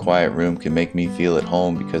clock in a quiet room can make me feel at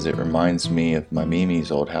home because it reminds me of my Mimi's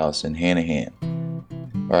old house in Hanahan.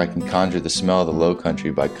 Or I can conjure the smell of the low country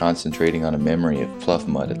by concentrating on a memory of pluff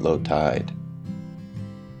mud at low tide.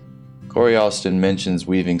 Corey Alston mentions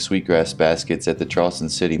weaving sweetgrass baskets at the Charleston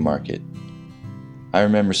City Market. I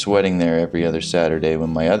remember sweating there every other Saturday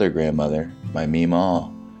when my other grandmother, my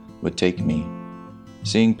Meemaw, would take me.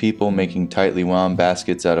 Seeing people making tightly wound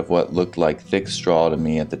baskets out of what looked like thick straw to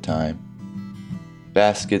me at the time.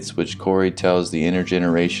 Baskets which Corey tells the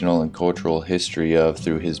intergenerational and cultural history of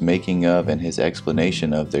through his making of and his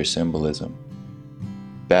explanation of their symbolism.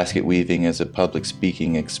 Basket weaving as a public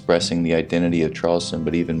speaking expressing the identity of Charleston,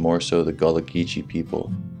 but even more so the Gullah Geechee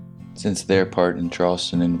people, since their part in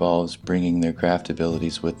Charleston involves bringing their craft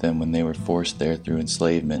abilities with them when they were forced there through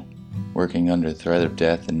enslavement, working under threat of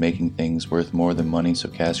death and making things worth more than money so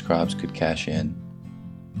cash crops could cash in.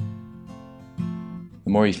 The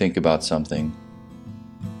more you think about something,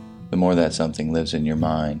 the more that something lives in your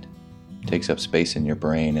mind, takes up space in your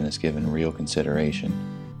brain, and is given real consideration.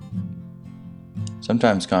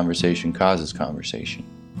 Sometimes conversation causes conversation.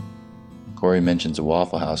 Corey mentions a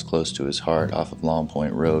Waffle House close to his heart off of Long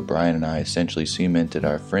Point Road. Brian and I essentially cemented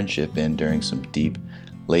our friendship in during some deep,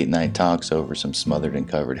 late-night talks over some smothered and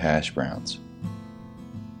covered hash browns.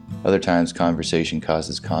 Other times, conversation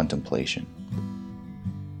causes contemplation.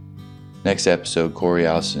 Next episode, Corey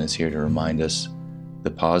Alston is here to remind us the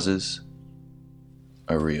pauses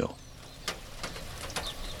are real.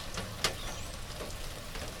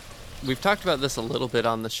 We've talked about this a little bit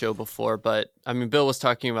on the show before, but I mean, Bill was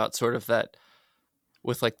talking about sort of that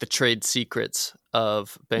with like the trade secrets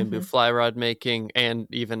of bamboo fly rod making, and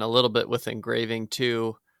even a little bit with engraving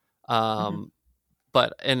too.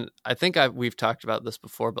 But, and I think we've talked about this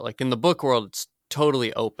before, but like in the book world, it's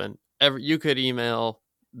totally open. you could email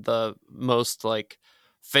the most like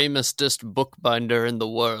famousest bookbinder in the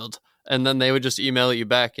world, and then they would just email you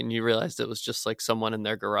back, and you realized it was just like someone in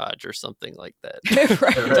their garage or something like that.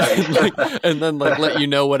 Right. And then like let you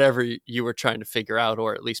know whatever you were trying to figure out,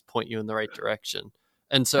 or at least point you in the right direction.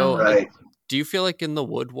 And so Right. do you feel like in the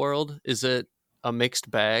wood world, is it a mixed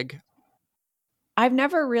bag? I've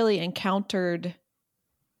never really encountered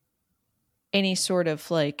any sort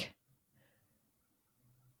of like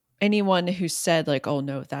anyone who said like, oh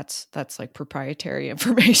no, that's like proprietary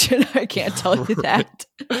information. I can't tell you that.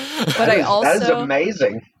 But that is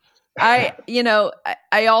amazing. I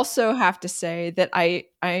also have to say that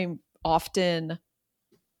I'm often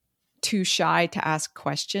too shy to ask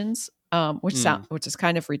questions, which is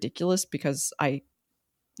kind of ridiculous because I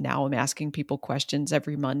now am asking people questions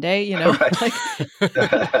every Monday, Right.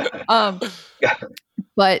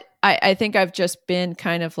 But I think I've just been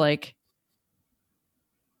kind of like,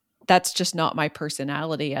 that's just not my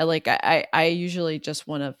personality. I usually just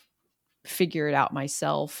want to figure it out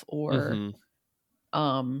myself, or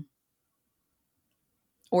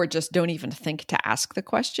just don't even think to ask the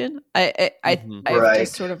question. I've Right.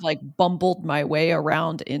 just sort of like bumbled my way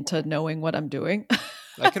around into knowing what I'm doing.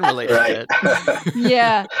 I can relate to it.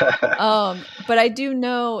 Yeah. But I do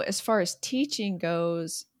know, as far as teaching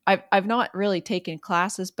goes, I've not really taken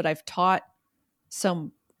classes, but I've taught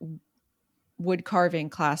some wood carving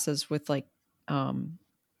classes with like,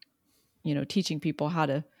 teaching people how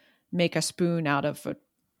to make a spoon out of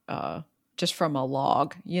just from a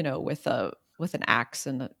log, with an axe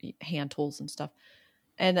and hand tools and stuff.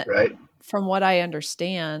 And Right. from what I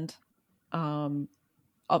understand,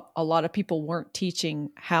 a lot of people weren't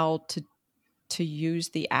teaching how to use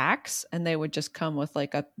the axe, and they would just come with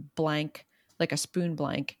like a blank, like a spoon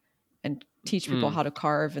blank, and teach people how to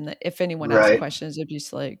carve. And if anyone asked questions, it'd be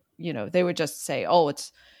just like, they would just say, oh,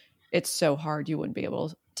 it's so hard, you wouldn't be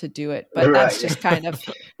able to do it. But that's just kind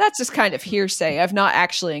of hearsay. I've not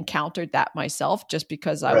actually encountered that myself, just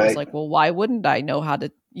because I was like, well, why wouldn't I know how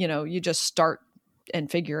to, you just start and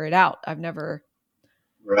figure it out. I never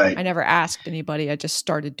asked anybody. I just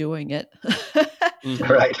started doing it.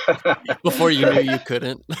 Right. Before you knew you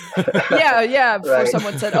couldn't. Yeah. Before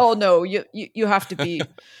someone said, oh no, you have to be,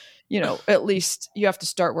 at least you have to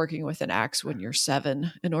start working with an axe when you're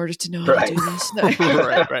 7 in order to know how to do this.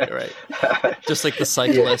 Right. Just like the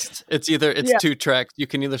cyclist. It's 2 tracks. You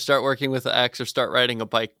can either start working with an axe or start riding a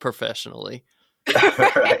bike professionally.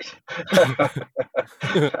 Right.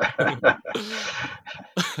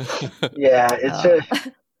 Yeah,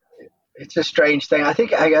 it's a strange thing. I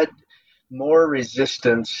think I got more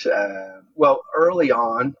resistance early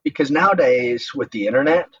on, because nowadays with the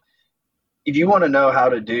internet, if you want to know how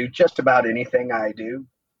to do just about anything I do,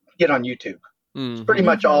 get on YouTube. It's pretty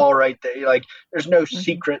much all right there. Like, there's no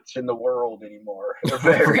secrets in the world anymore.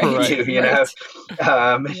 Very few,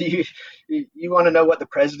 you want to know what the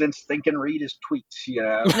president's thinking, read his tweets,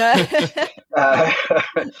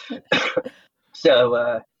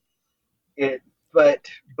 but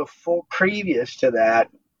previous to that,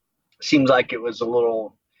 seems like it was a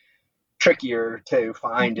little trickier to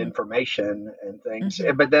find information and things.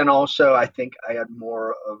 But then also, I think I had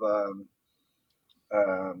more of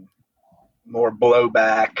more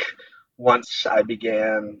blowback once I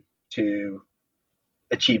began to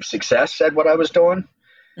achieve success at what I was doing,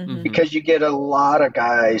 because you get a lot of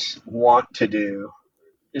guys want to do,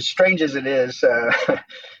 as strange as it is,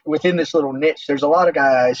 within this little niche, there's a lot of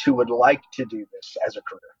guys who would like to do this as a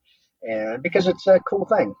career, and because it's a cool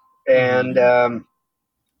thing. And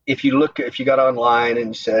if you got online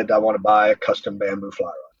and said, I want to buy a custom bamboo fly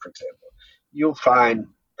rod, for example, you'll find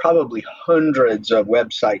probably hundreds of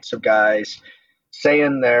websites of guys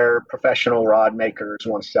saying they're professional rod makers,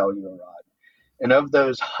 want to sell you a rod. And of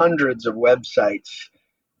those hundreds of websites,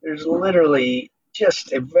 there's literally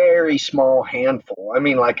just a very small handful. I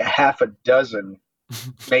mean, like a half a dozen,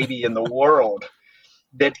 maybe in the world,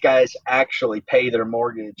 that guys actually pay their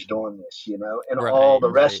mortgage doing this, and all the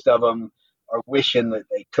rest of them are wishing that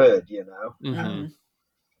they could,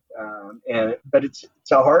 but it's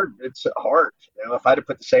hard. If I'd have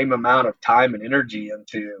put the same amount of time and energy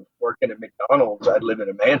into working at McDonald's, I'd live in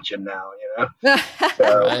a mansion now,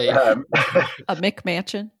 So, a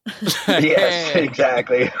McMansion. Yes,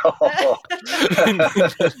 exactly. Oh.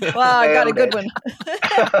 Wow, I got a good one.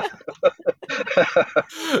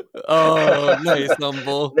 Oh, nice,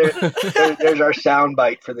 Humble. There's our sound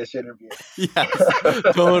bite for this interview.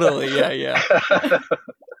 Yes, totally. Yeah.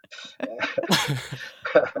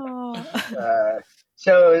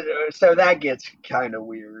 so that gets kind of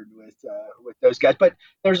weird with those guys. But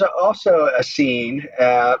there's also a scene,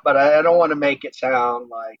 but I don't want to make it sound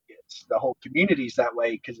like it's the whole community's that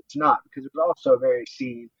way, because it's not. Because there's also a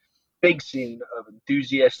big scene of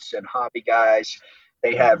enthusiasts and hobby guys.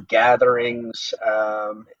 They have gatherings,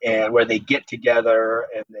 and where they get together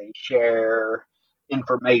and they share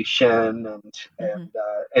information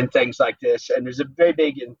and things like this. And there's a very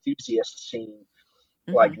big enthusiast scene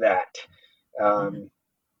like that.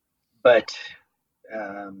 But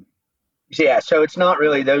so it's not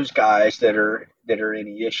really those guys that are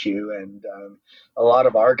any issue. And a lot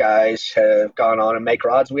of our guys have gone on and make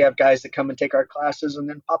rods. We have guys that come and take our classes and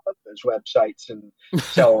then pop up those websites and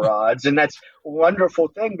sell rods. And that's a wonderful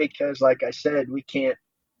thing, because like I said, we can't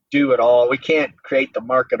do it all. We can't create the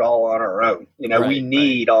market all on our own. We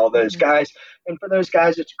need all those guys. And for those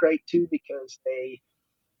guys, it's great too, because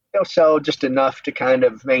they'll sell just enough to kind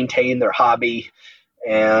of maintain their hobby,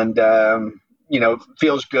 and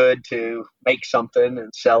feels good to make something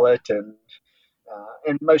and sell it, and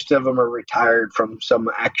most of them are retired from some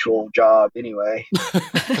actual job anyway,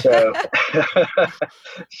 so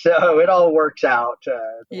so it all works out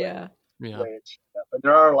the way it's set up. But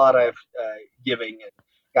there are a lot of giving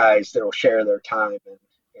guys that will share their time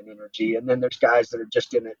and energy, and then there's guys that are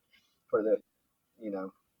just in it for the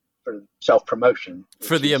for self-promotion,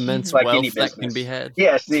 for the immense wealth that can be had.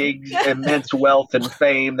 Yes, the immense wealth and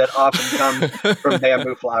fame that often comes from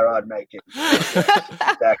bamboo fly rod making.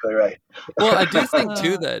 Exactly right. Well, I do think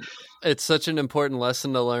too that it's such an important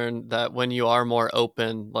lesson to learn, that when you are more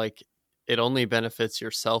open, like, it only benefits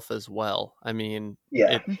yourself as well. I mean,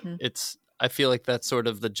 it's I feel like that's sort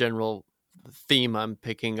of the general theme I'm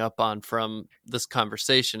picking up on from this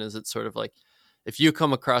conversation, is it's sort of like, if you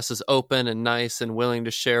come across as open and nice and willing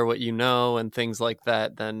to share what you know and things like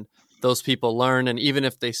that, then those people learn. And even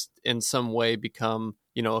if they in some way become,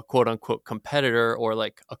 a quote unquote competitor or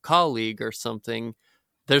like a colleague or something,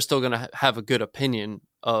 they're still going to have a good opinion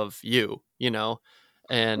of you,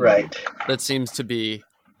 and that seems to be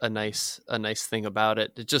a nice thing about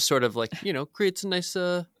it. It just sort of like, creates a nice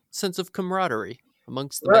sense of camaraderie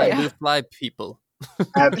amongst the bamboo fly people.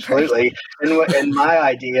 Absolutely. And my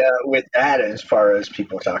idea with that, as far as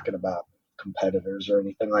people talking about competitors or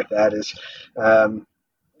anything like that, is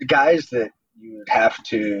the guys that you would have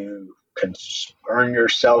to earn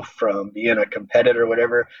yourself from being a competitor or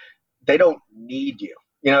whatever, they don't need you.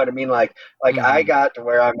 You know what I mean? Like I got to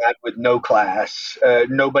where I'm at with no class,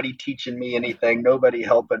 nobody teaching me anything, nobody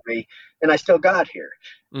helping me, and I still got here.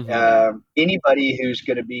 Anybody who's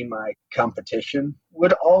going to be my competition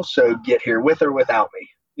would also get here with or without me.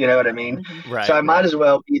 You know what I mean? Right, so I might as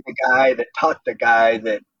well be the guy that taught the guy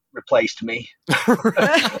that replaced me.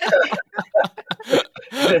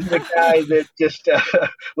 Than the guy that just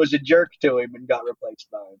was a jerk to him and got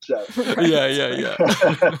replaced by him. So yeah.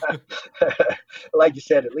 Like you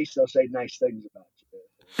said, at least they'll say nice things about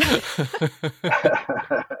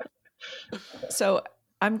you. So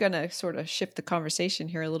I'm going to sort of shift the conversation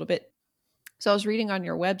here a little bit. So I was reading on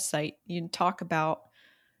your website, you talk about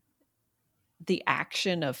the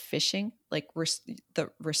action of fishing, like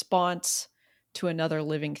the response to another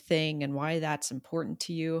living thing, and why that's important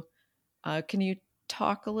to you. Can you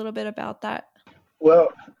talk a little bit about that?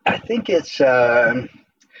 Well, I think it's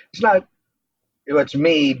not it's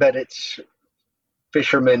me, but it's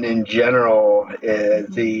fishermen in general.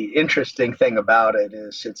 The interesting thing about it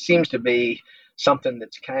is it seems to be something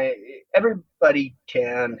that's everybody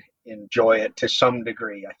can enjoy it to some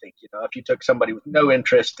degree. I think, if you took somebody with no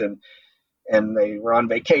interest and they were on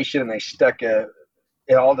vacation and they stuck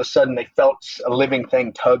all of a sudden they felt a living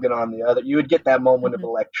thing tugging on the other, you would get that moment of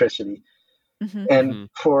electricity. And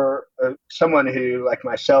for someone who, like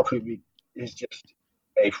myself, who is just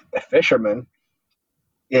a fisherman,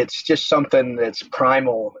 it's just something that's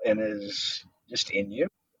primal and is just in you.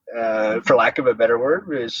 For lack of a better word,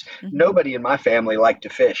 is nobody in my family liked to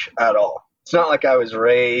fish at all. It's not like I was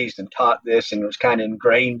raised and taught this and it was kind of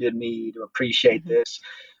ingrained in me to appreciate this.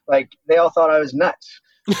 Like, they all thought I was nuts,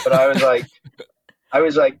 but I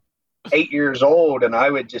was like 8 years old, and I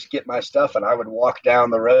would just get my stuff and I would walk down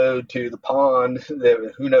the road to the pond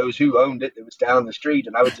that who knows who owned it, that was down the street,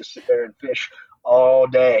 and I would just sit there and fish all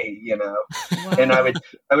day, Wow. And I would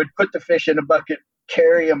put the fish in a bucket,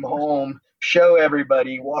 carry them home, show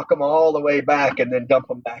everybody, walk them all the way back, and then dump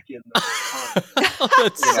them back in the pond.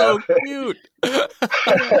 That's so cute.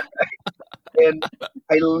 And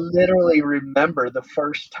I literally remember the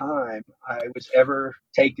first time I was ever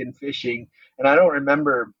taken fishing, and I don't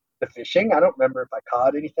remember the fishing. I don't remember if I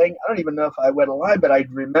caught anything. I don't even know if I went a line, but I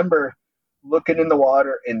remember looking in the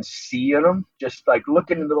water and seeing them, just like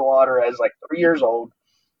looking into the water as like 3 years old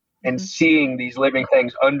and seeing these living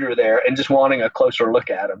things under there and just wanting a closer look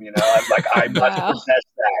at them. I'm like, I must possess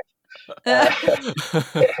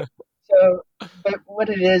that. So, but what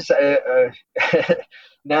it is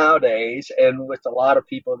nowadays, and with a lot of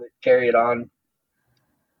people that carry it on,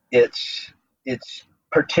 it's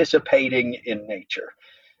participating in nature.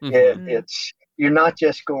 It's you're not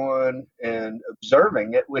just going and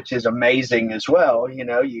observing it, which is amazing as well.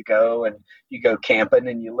 You go camping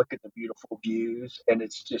and you look at the beautiful views, and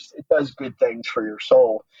it does good things for your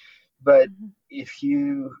soul. But if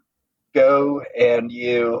you go and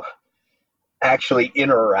you actually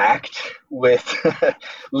interact with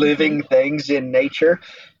living things in nature,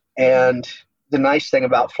 and the nice thing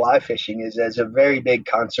about fly fishing is there's a very big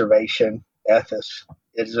conservation ethos.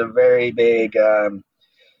 It's a very big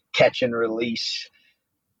catch and release.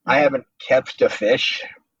 I haven't kept a fish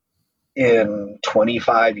in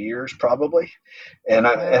 25 years probably, and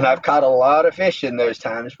I've caught a lot of fish in those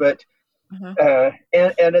times. But and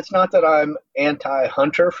it's not that I'm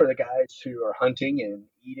anti-hunter for the guys who are hunting and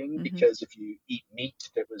eating, because if you eat meat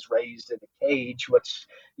that was raised in a cage,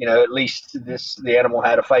 at least the animal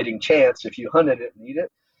had a fighting chance if you hunted it and eat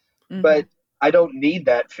it. But I don't need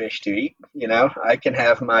that fish to eat. I can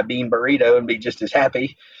have my bean burrito and be just as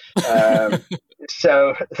happy.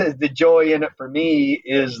 So the joy in it for me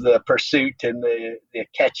is the pursuit and the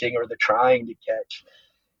catching, or the trying to catch.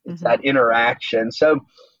 It's that interaction. So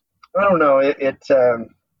I don't know.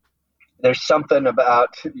 There's something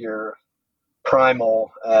about your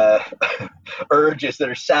primal urges that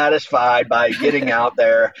are satisfied by getting out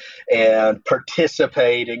there and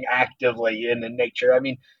participating actively in the nature. I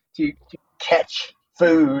mean, to catch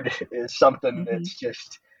food is something that's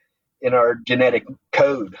just in our genetic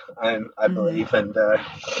code, I believe, and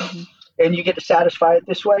you get to satisfy it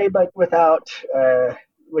this way, but without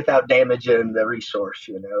damaging the resource.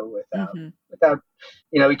 Without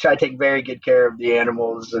we try to take very good care of the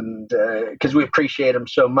animals, and because we appreciate them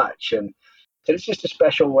so much, and it's just a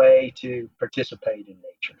special way to participate in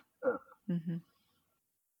nature.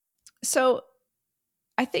 So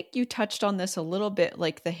I think you touched on this a little bit,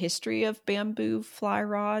 like the history of bamboo fly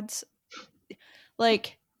rods.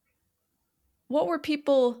 Like, what were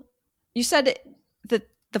people, you said that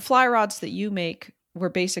the fly rods that you make were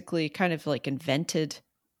basically kind of like invented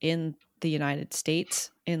in the United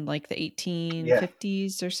States in like the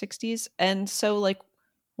 1850s or 60s. And so like,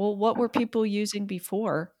 well, what were people using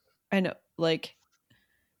before? And like,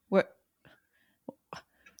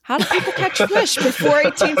 how did people catch fish before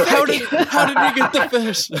 1850? How did we get the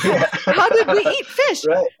fish? How did we eat fish?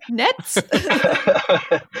 Right. Nets?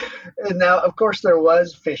 Now, of course, there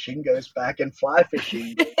was fishing, goes back, and fly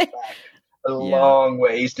fishing goes back a long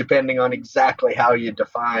ways, depending on exactly how you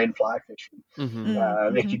define fly fishing.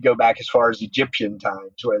 It could go back as far as Egyptian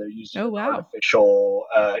times, where they're using an artificial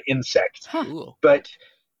insect. But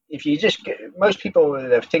if you most people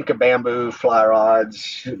that think of bamboo fly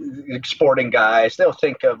rods, sporting guys, they'll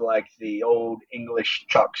think of like the old English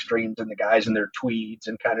chalk streams and the guys in their tweeds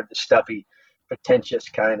and kind of the stuffy, pretentious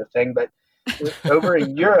kind of thing. But over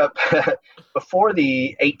in Europe, before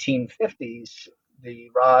the 1850s, the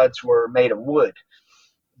rods were made of wood.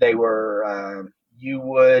 They were yew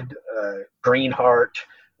wood, greenheart,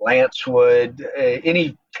 lancewood,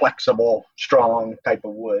 any flexible, strong type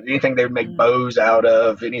of wood. Anything they would make bows out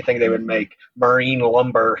of, anything they would make marine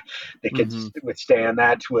lumber that could withstand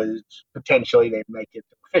that, was potentially they'd make it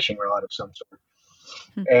a fishing rod of some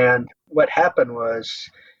sort. And what happened was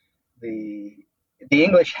the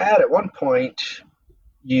English had at one point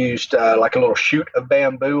used like a little shoot of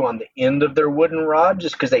bamboo on the end of their wooden rod,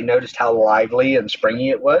 just because they noticed how lively and springy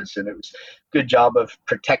it was, and it was a good job of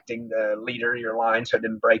protecting the leader of your line so it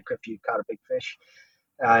didn't break if you caught a big fish.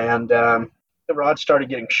 And the rod started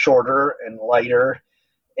getting shorter and lighter,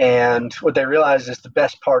 and what they realized is the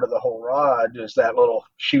best part of the whole rod is that little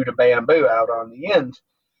shoot of bamboo out on the end.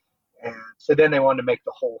 And so then they wanted to make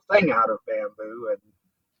the whole thing out of bamboo,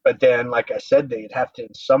 but then, like I said, they'd have to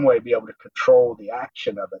in some way be able to control the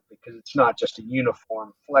action of it, because it's not just a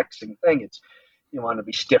uniform flexing thing. It's, you want to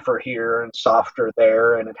be stiffer here and softer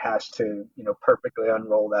there, and it has to, perfectly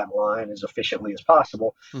unroll that line as efficiently as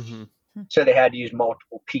possible. So they had to use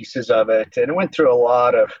multiple pieces of it, and it went through a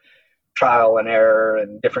lot of trial and error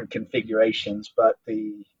and different configurations. But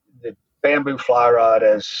the bamboo fly rod,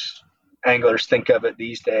 as anglers think of it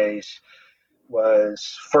these days,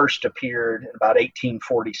 was first appeared in about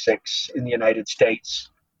 1846 in the United States.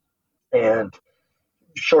 And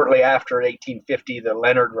shortly after 1850, the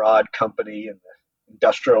Leonard Rod Company and the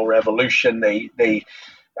Industrial Revolution, they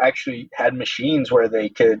actually had machines where they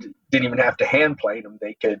didn't even have to hand plane them.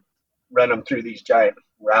 They could run them through these giant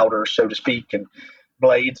routers, so to speak, and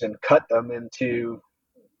blades, and cut them into,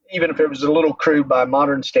 even if it was a little crude by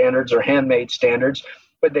modern standards or handmade standards,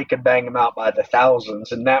 but they could bang them out by the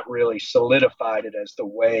thousands. And that really solidified it as the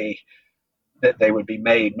way that they would be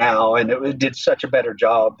made now. And it did such a better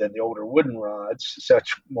job than the older wooden rods,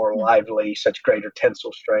 such more lively, such greater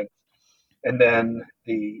tensile strength. And then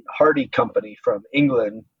the Hardy company from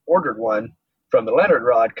England ordered one from the Leonard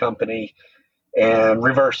Rod company and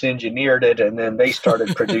reverse engineered it. And then they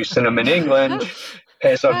started producing them in England,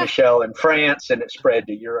 Peso Michel in France, and it spread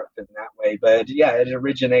to Europe in that way. But yeah, it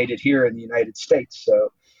originated here in the United States. So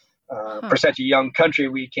for such a young country,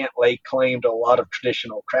 we can't lay claim to a lot of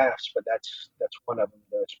traditional crafts, but that's one of them,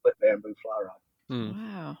 the split bamboo fly rod.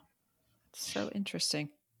 Wow. So interesting.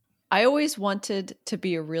 I always wanted to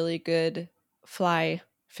be a really good fly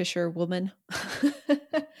fisher woman.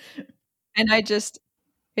 And it just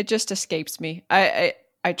escapes me. I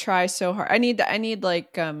try so hard. I need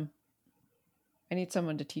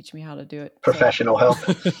someone to teach me how to do it. Professional help.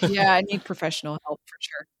 Yeah, I need professional help for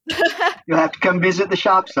sure. You'll have to come visit the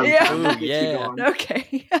shop sometime. Yeah. Ooh, yeah.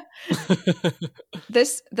 Okay.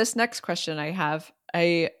 This next question I have,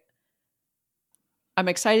 I'm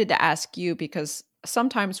excited to ask you because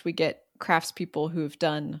sometimes we get craftspeople who've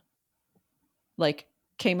done, like,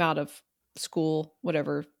 came out of school,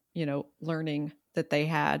 whatever, learning that they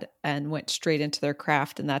had and went straight into their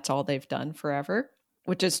craft, and that's all they've done forever,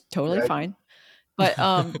 which is totally fine. But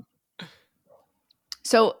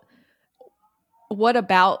so what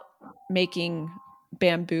about making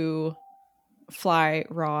bamboo fly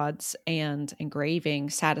rods and engraving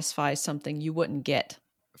satisfies something you wouldn't get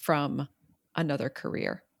from another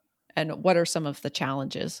career? And what are some of the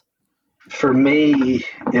challenges? For me,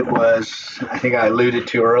 it was, I think I alluded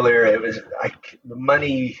to earlier, it was like the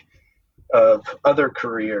money of other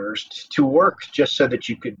careers to work just so that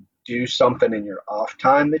you could do something in your off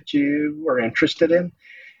time that you were interested in.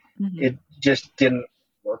 Mm-hmm. It just didn't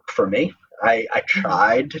work for me. I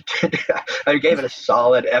tried I gave it a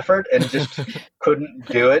solid effort and just couldn't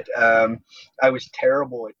do it. I was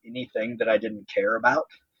terrible at anything that I didn't care about,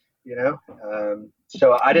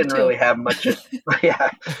 so I didn't really have much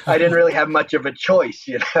I didn't really have much of a choice,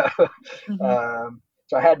 Mm-hmm.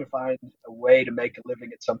 So I had to find a way to make a living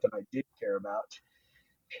at something I did care about.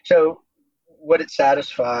 So what it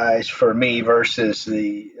satisfies for me versus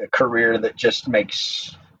the career that just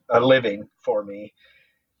makes a living for me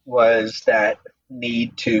was that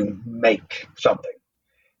need to make something.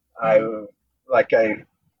 I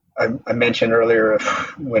mentioned earlier,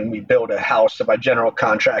 when we built a house, if I general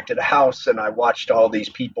contracted a house and I watched all these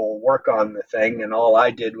people work on the thing and all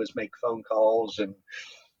I did was make phone calls and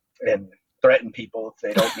threaten people if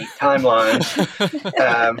they don't meet timelines.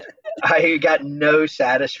 I got no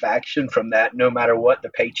satisfaction from that, no matter what the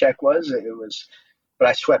paycheck was. But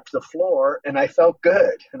I swept the floor and I felt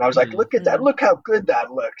good. And I was like, look at that. Look how good that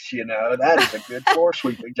looks. That is a good floor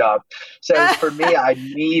sweeping job. So for me, I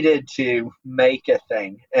needed to make a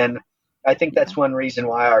thing. And I think that's one reason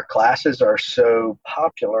why our classes are so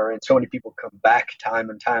popular and so many people come back time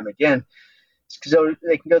and time again. It's because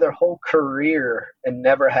they can go their whole career and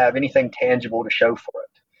never have anything tangible to show for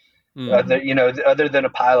it, other than a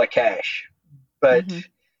pile of cash. But,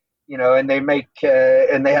 and they make,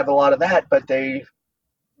 and they have a lot of that, but they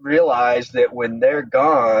realize that when they're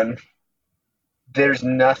gone, there's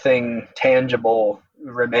nothing tangible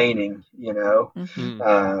remaining,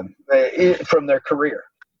 from their career,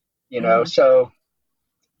 So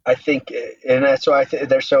I think, and that's why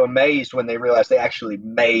they're so amazed when they realize they actually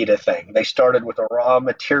made a thing. They started with a raw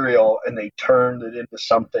material and they turned it into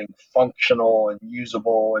something functional and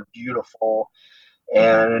usable and beautiful.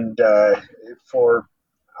 And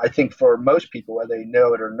I think for most people, whether they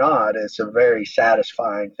know it or not, it's a very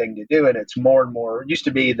satisfying thing to do. And it's more and more, it used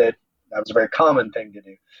to be that was a very common thing to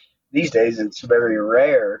do. These days, it's very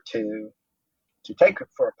rare to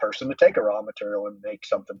for a person to take a raw material and make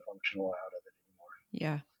something functional out of it anymore.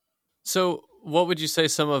 Yeah. So what would you say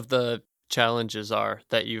some of the challenges are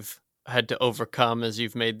that you've had to overcome as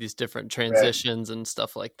you've made these different transitions and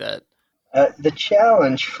stuff like that? The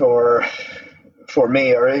challenge for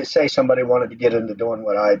me, or say somebody wanted to get into doing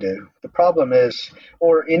what I do, the problem is,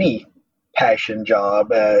 or any passion job,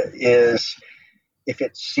 is if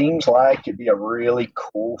it seems like it'd be a really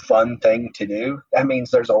cool, fun thing to do, that means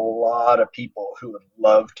there's a lot of people who would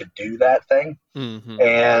love to do that thing. Mm-hmm.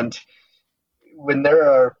 And when there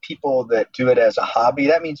are people that do it as a hobby,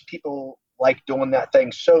 that means people like doing that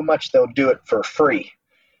thing so much they'll do it for free.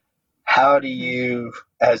 how do you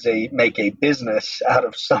make a business out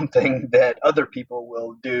of something that other people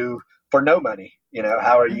will do for no money?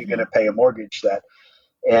 How are you going to pay a mortgage that?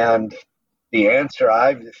 And the answer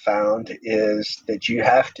I've found is that you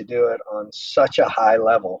have to do it on such a high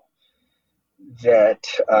level that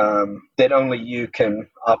that only you can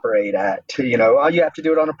operate at. You have to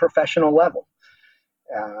do it on a professional level.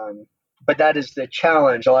 But that is the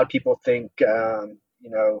challenge. A lot of people think, I'm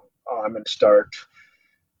going to start.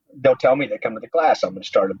 They'll tell me, they come to the class, I'm going to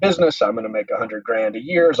start a business. I'm going to make $100,000 a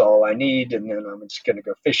year is all I need. And then I'm just going to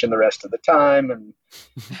go fishing the rest of the time. And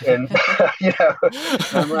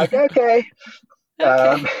I'm like, okay.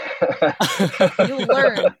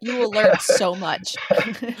 You will learn so much.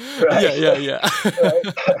 Right. Yeah. Right.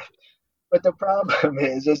 But the problem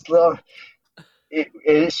is, as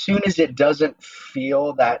soon as it doesn't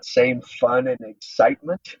feel that same fun and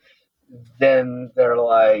excitement, then they're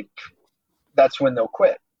like, that's when they'll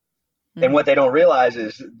quit. Mm-hmm. And what they don't realize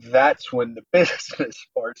is that's when the business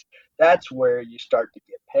starts. That's where you start to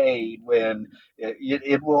get paid, when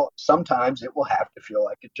it will sometimes it will have to feel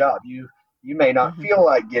like a job. You may not feel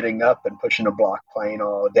like getting up and pushing a block plane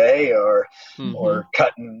all day or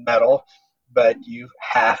cutting metal, but you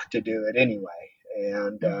have to do it anyway.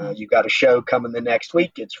 And you got a show coming the next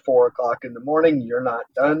week. It's 4:00 in the morning. You're not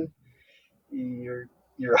done. Your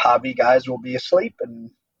hobby guys will be asleep,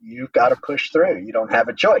 and you've got to push through. You don't have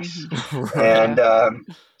a choice. Right. And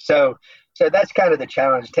so that's kind of the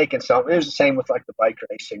challenge. Taking something. It was the same with like the bike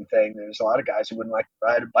racing thing. There's a lot of guys who wouldn't like to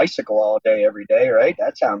ride a bicycle all day, every day, right?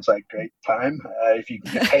 That sounds like great time if you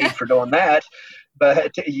get paid for doing that.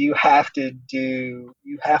 But you have to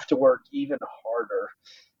work even harder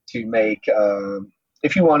to make,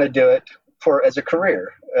 if you want to do it as a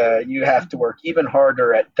career, you have to work even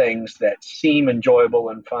harder at things that seem enjoyable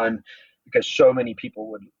and fun, because so many people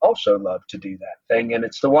would also love to do that thing. And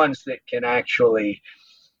it's the ones that can actually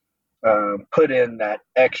put in that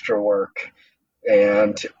extra work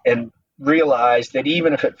and realize that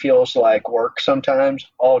even if it feels like work sometimes,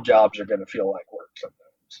 all jobs are going to feel like work sometimes.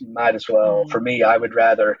 You might as well, for me, I would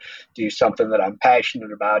rather do something that I'm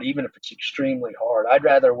passionate about, even if it's extremely hard. I'd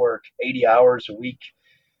rather work 80 hours a week.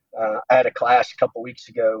 I had a class a couple weeks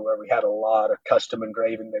ago where we had a lot of custom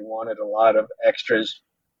engraving. They wanted a lot of extras.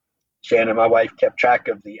 Shannon, my wife, kept track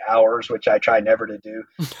of the hours, which I try never to do.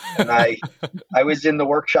 And I was in the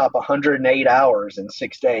workshop 108 hours in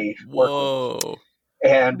 6 days. Whoa.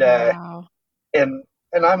 And, wow. and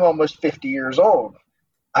I'm almost 50 years old.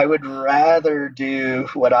 I would rather do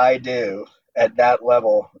what I do at that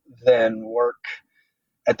level than work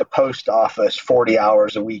at the post office 40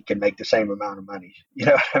 hours a week and make the same amount of money. You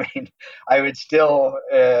know what I mean? I would still,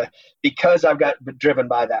 because I've got driven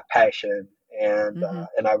by that passion, and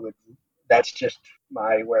I would, that's just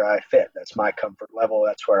where I fit. That's my comfort level.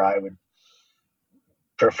 That's where I would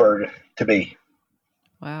prefer to be.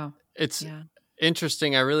 Wow. It's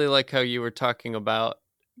interesting. I really like how you were talking about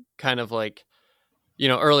kind of like,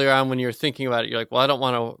 earlier on when you were thinking about it, you're like, well, I don't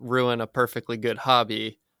want to ruin a perfectly good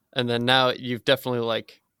hobby. And then now you've definitely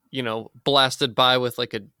blasted by with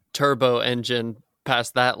like a turbo engine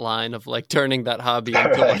past that line of like turning that hobby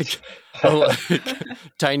into like a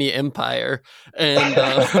tiny empire. And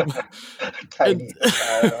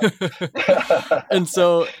and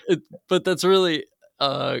so but that's really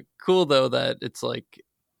cool though, that it's like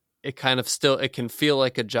it kind of still, it can feel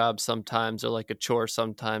like a job sometimes or like a chore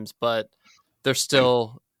sometimes, but there's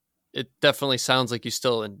still, it definitely sounds like you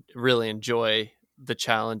still really enjoy the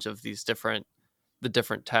challenge of the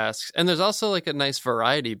different tasks. And there's also like a nice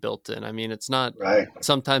variety built in. I mean, it's not,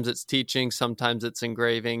 sometimes it's teaching, sometimes it's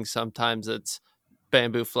engraving, sometimes it's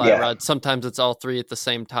bamboo fly rod, sometimes it's all three at the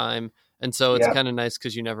same time. And so it's kind of nice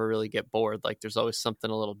because you never really get bored. Like there's always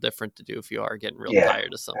something a little different to do if you are getting real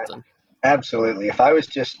tired of something. Absolutely. If I was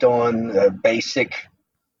just doing the basic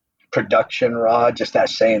production rod, just that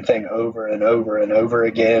same thing over and over and over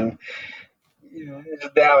again,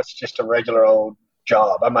 now it's just a regular old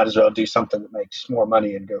job. I might as well do something that makes more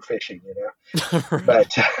money and go fishing,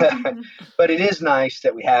 But it is nice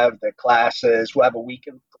that we have the classes. We'll have a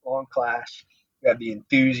week-long class. We have the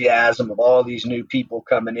enthusiasm of all these new people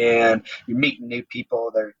coming in. You're meeting new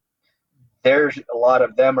people. There's a lot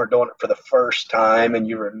of them are doing it for the first time, and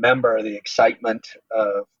you remember the excitement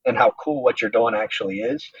of and how cool what you're doing actually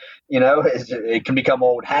is. It can become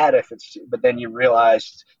old hat but then you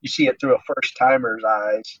realize you see it through a first timer's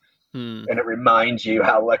eyes, and it reminds you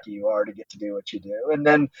how lucky you are to get to do what you do. And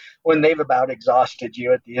then when they've about exhausted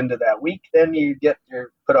you at the end of that week, then you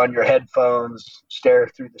put on your headphones, stare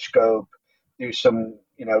through the scope, do some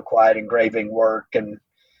quiet engraving work, and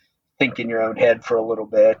think in your own head for a little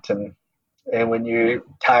bit, and And when you're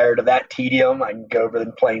tired of that tedium, I can go over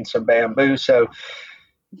and plane some bamboo. So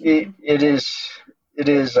it is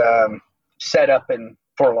set up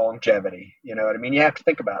for longevity. You know what I mean? You have to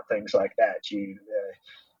think about things like that. You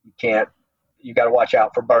can't. You got to watch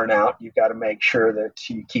out for burnout. You've got to make sure that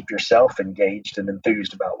you keep yourself engaged and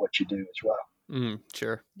enthused about what you do as well.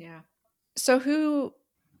 Sure. Yeah. So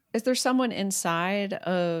is there someone inside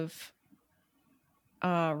of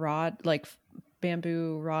rod, like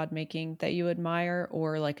bamboo rod making, that you admire,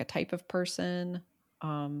 or like a type of person?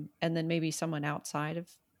 And then maybe someone outside of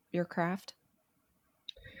your craft?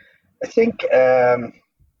 I think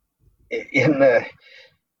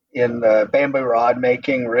in the bamboo rod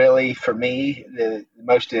making, really, for me, the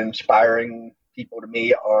most inspiring people to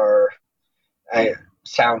me are,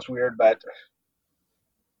 sounds weird, but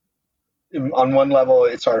on one level,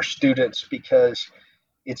 it's our students, because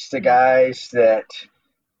it's the guys that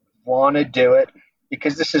want to do it,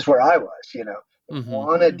 because this is where I was,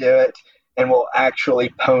 want to do it and will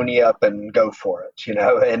actually pony up and go for it,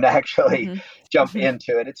 and actually jump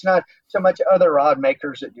into it. It's not so much other rod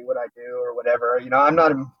makers that do what I do or whatever.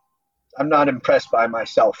 I'm not impressed by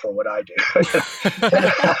myself for what I do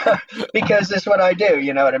because it's what I do,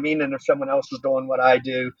 you know what I mean? And if someone else is doing what I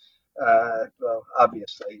do, well,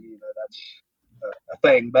 obviously, that's a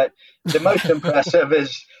thing. But the most impressive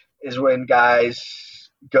is when guys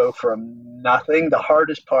go from nothing. The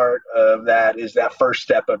hardest part of that is that first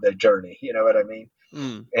step of the journey. You know what I mean?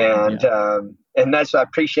 And that's what I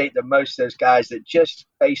appreciate the most, those guys that just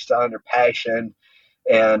based on their passion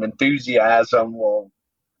and enthusiasm will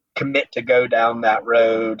commit to go down that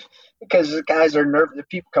road, because the guys are nervous. The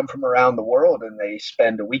people come from around the world and they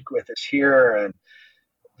spend a week with us here and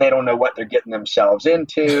they don't know what they're getting themselves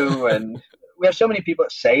into. And we have so many people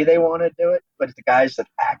that say they want to do it, but it's the guys that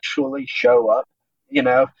actually show up,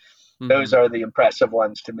 those are the impressive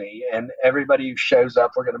ones to me. And everybody who shows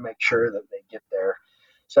up, we're going to make sure that they get there.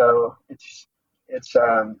 So it's that's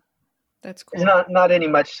cool. It's not any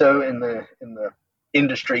much so in the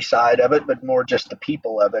industry side of it, but more just the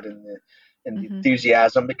people of it and the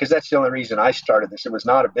enthusiasm, because that's the only reason I started this. It was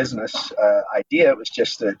not a business idea. It was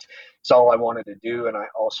just that it's all I wanted to do, and I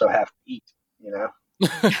also have to eat. I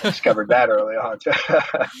discovered that early on.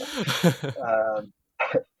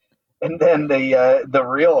 And then the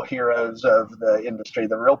real heroes of the industry,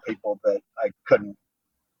 the real people that I couldn't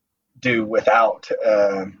do without,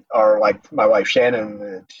 are like my wife Shannon,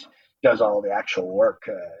 that does all the actual work,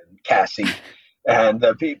 and Cassie. And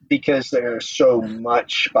because there's so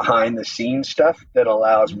much behind the scenes stuff that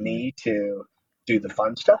allows me to do the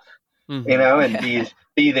fun stuff, and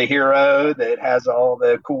be the hero that has all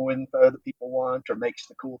the cool info that people want or makes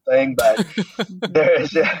the cool thing. But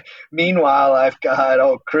meanwhile, I've got a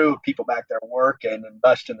whole crew of people back there working and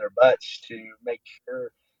busting their butts to make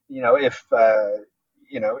sure, if,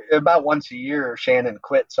 about once a year, Shannon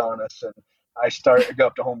quits on us, and I go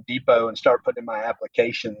up to Home Depot and start putting in my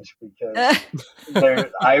applications, because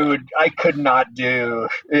I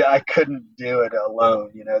couldn't do it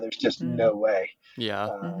alone. There's just no way.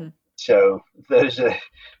 Yeah. So they're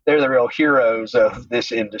the real heroes of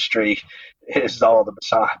this industry, is all the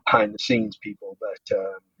behind the scenes people. But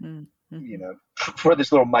for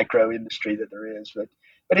this little micro industry that there is, but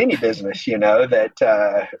any business,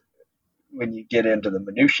 that. When you get into the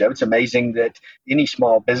minutia, it's amazing that any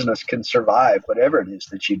small business can survive whatever it is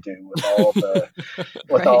that you do, with all the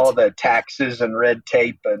all the taxes and red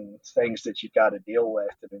tape and things that you've got to deal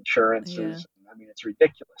with, and insurances. Yeah. I mean, it's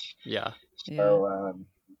ridiculous. Yeah. So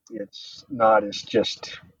it's not as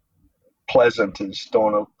just pleasant as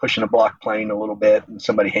pushing a block plane a little bit and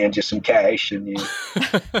somebody hands you some cash and you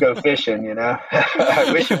go fishing. I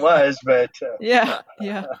wish it was, but yeah.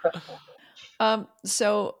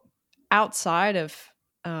 So outside of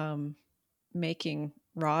making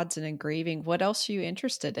rods and engraving, what else are you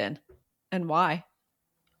interested in, and why?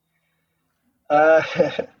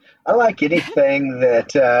 I like anything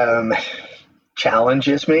that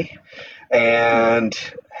challenges me and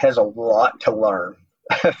has a lot to learn.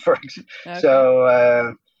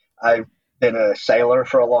 So I've been a sailor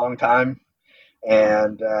for a long time,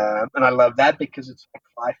 and I love that, because it's like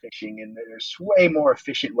fly fishing, and there's way more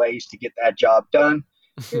efficient ways to get that job done.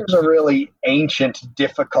 Here's a really ancient,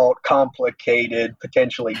 difficult, complicated,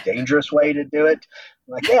 potentially dangerous way to do it.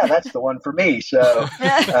 I'm like, yeah, that's the one for me. So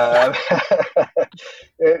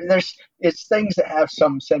it's things that have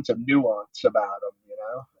some sense of nuance about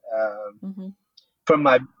them, From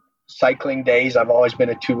my cycling days, I've always been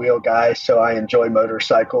a two-wheel guy, so I enjoy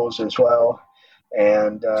motorcycles as well.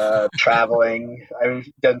 And traveling, I've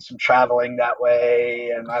done some traveling that way,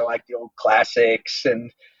 and I like the old classics,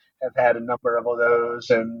 and have had a number of those,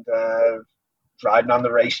 and riding on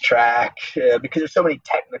the racetrack, because there's so many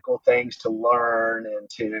technical things to learn and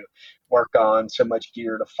to work on, so much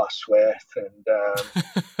gear to fuss with,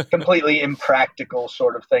 and completely impractical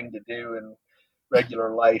sort of thing to do in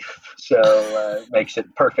regular life. So it makes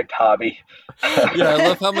it perfect hobby. Yeah, I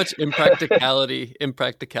love how much impracticality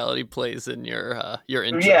plays in your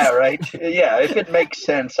interest. Yeah, right. Yeah, if it makes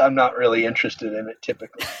sense, I'm not really interested in it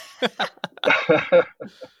typically.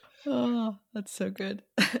 Oh, that's so good.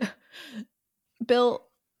 Bill,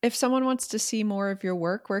 if someone wants to see more of your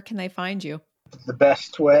work, where can they find you? The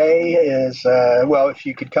best way is, if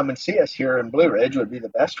you could come and see us here in Blue Ridge would be the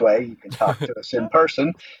best way. You can talk to us in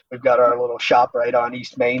person. We've got our little shop right on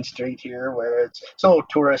East Main Street here, where it's a little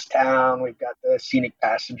tourist town. We've got the scenic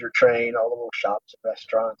passenger train, all the little shops and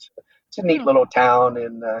restaurants. It's a neat little town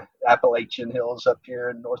in the Appalachian Hills up here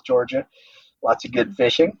in North Georgia. Lots of good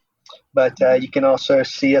fishing. But you can also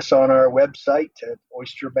see us on our website at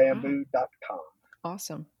oysterbamboo.com.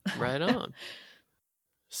 Awesome. Right on.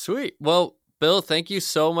 Sweet. Well, Bill, thank you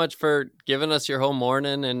so much for giving us your whole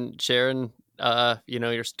morning and sharing,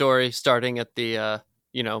 your story, starting at the,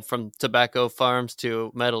 from tobacco farms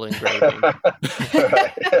to metal engraving.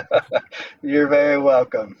 You're very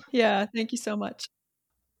welcome. Yeah, thank you so much.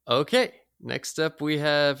 Okay. Next up, we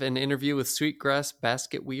have an interview with Sweetgrass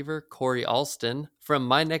basket weaver Corey Alston from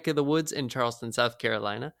my neck of the woods in Charleston, South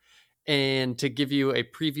Carolina. And to give you a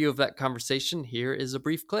preview of that conversation, here is a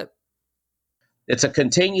brief clip. It's a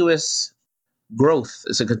continuous growth.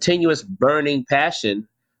 It's a continuous burning passion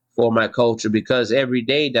for my culture, because every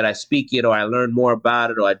day that I speak it, or I learn more about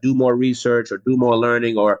it, or I do more research or do more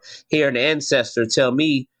learning, or hear an ancestor tell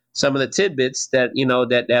me some of the tidbits that,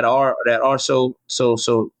 that are so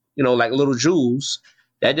like little jewels,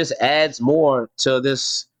 that just adds more to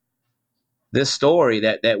this story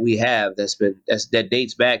that we have that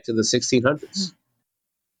dates back to the 1600s.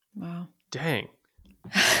 Wow. Dang.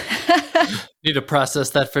 Need to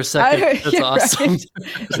process that for a second. That's awesome.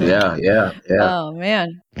 Right. Yeah. Oh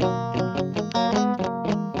man.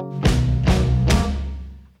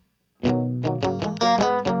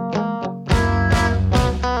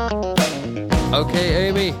 Okay,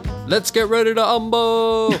 Amy, let's get ready to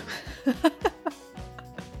umbo.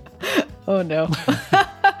 Oh no.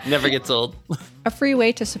 Never gets old. A free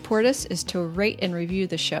way to support us is to rate and review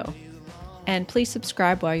the show. And please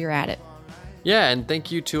subscribe while you're at it. Yeah, and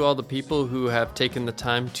thank you to all the people who have taken the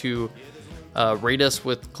time to rate us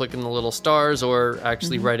with clicking the little stars or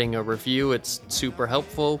actually writing a review. It's super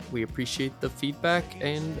helpful. We appreciate the feedback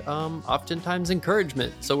and oftentimes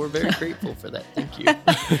encouragement. So we're very grateful for that. Thank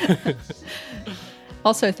you.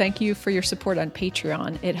 Also, thank you for your support on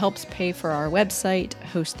Patreon. It helps pay for our website,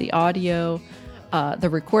 host the audio, the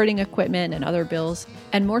recording equipment, and other bills.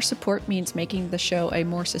 And more support means making the show a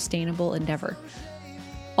more sustainable endeavor.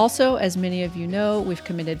 Also, as many of you know, we've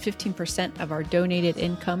committed 15% of our donated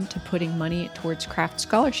income to putting money towards craft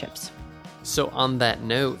scholarships. So on that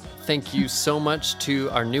note, thank you so much to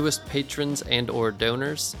our newest patrons and or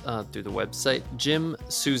donors through the website: Jim,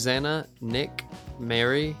 Susanna, Nick,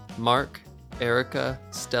 Mary, Mark, Erica,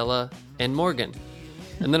 Stella, and Morgan.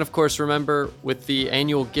 And then, of course, remember, with the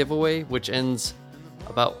annual giveaway, which ends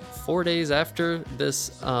about 4 days after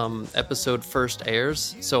this episode first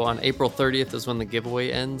airs. So on April 30th is when the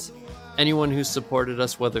giveaway ends. Anyone who supported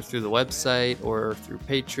us, whether through the website or through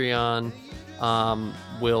Patreon,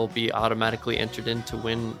 will be automatically entered in to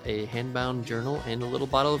win a handbound journal and a little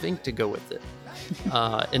bottle of ink to go with it.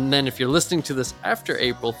 And then if you're listening to this after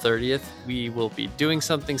April 30th, we will be doing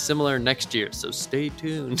something similar next year. So stay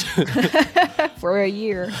tuned. For a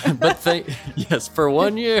year. But for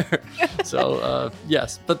 1 year. So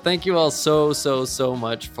yes, but thank you all so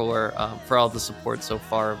much for all the support so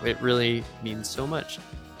far. It really means so much,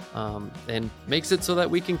 and makes it so that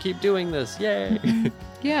we can keep doing this. Yay!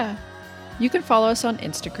 Yeah. You can follow us on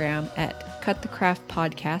Instagram at Cut the Craft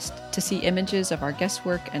Podcast to see images of our guest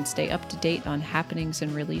work and stay up to date on happenings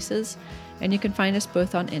and releases. And you can find us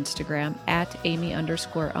both on Instagram at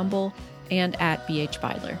Amy_Umble and at BH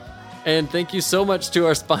Byler. And thank you so much to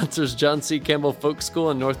our sponsors, John C. Campbell Folk School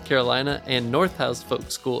in North Carolina and Northhouse Folk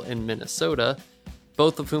School in Minnesota,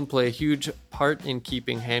 both of whom play a huge part in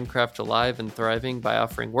keeping handcraft alive and thriving by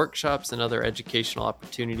offering workshops and other educational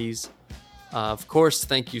opportunities. Of course,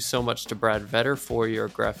 thank you so much to Brad Vetter for your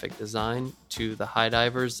graphic design, to the High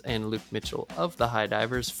Divers and Luke Mitchell of the High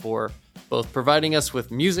Divers for both providing us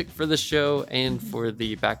with music for the show and for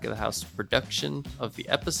the back of the house production of the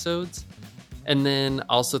episodes. And then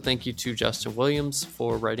also thank you to Justin Williams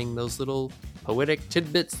for writing those little poetic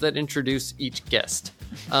tidbits that introduce each guest.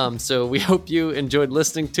 So we hope you enjoyed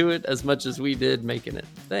listening to it as much as we did making it.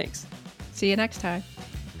 Thanks. See you next time.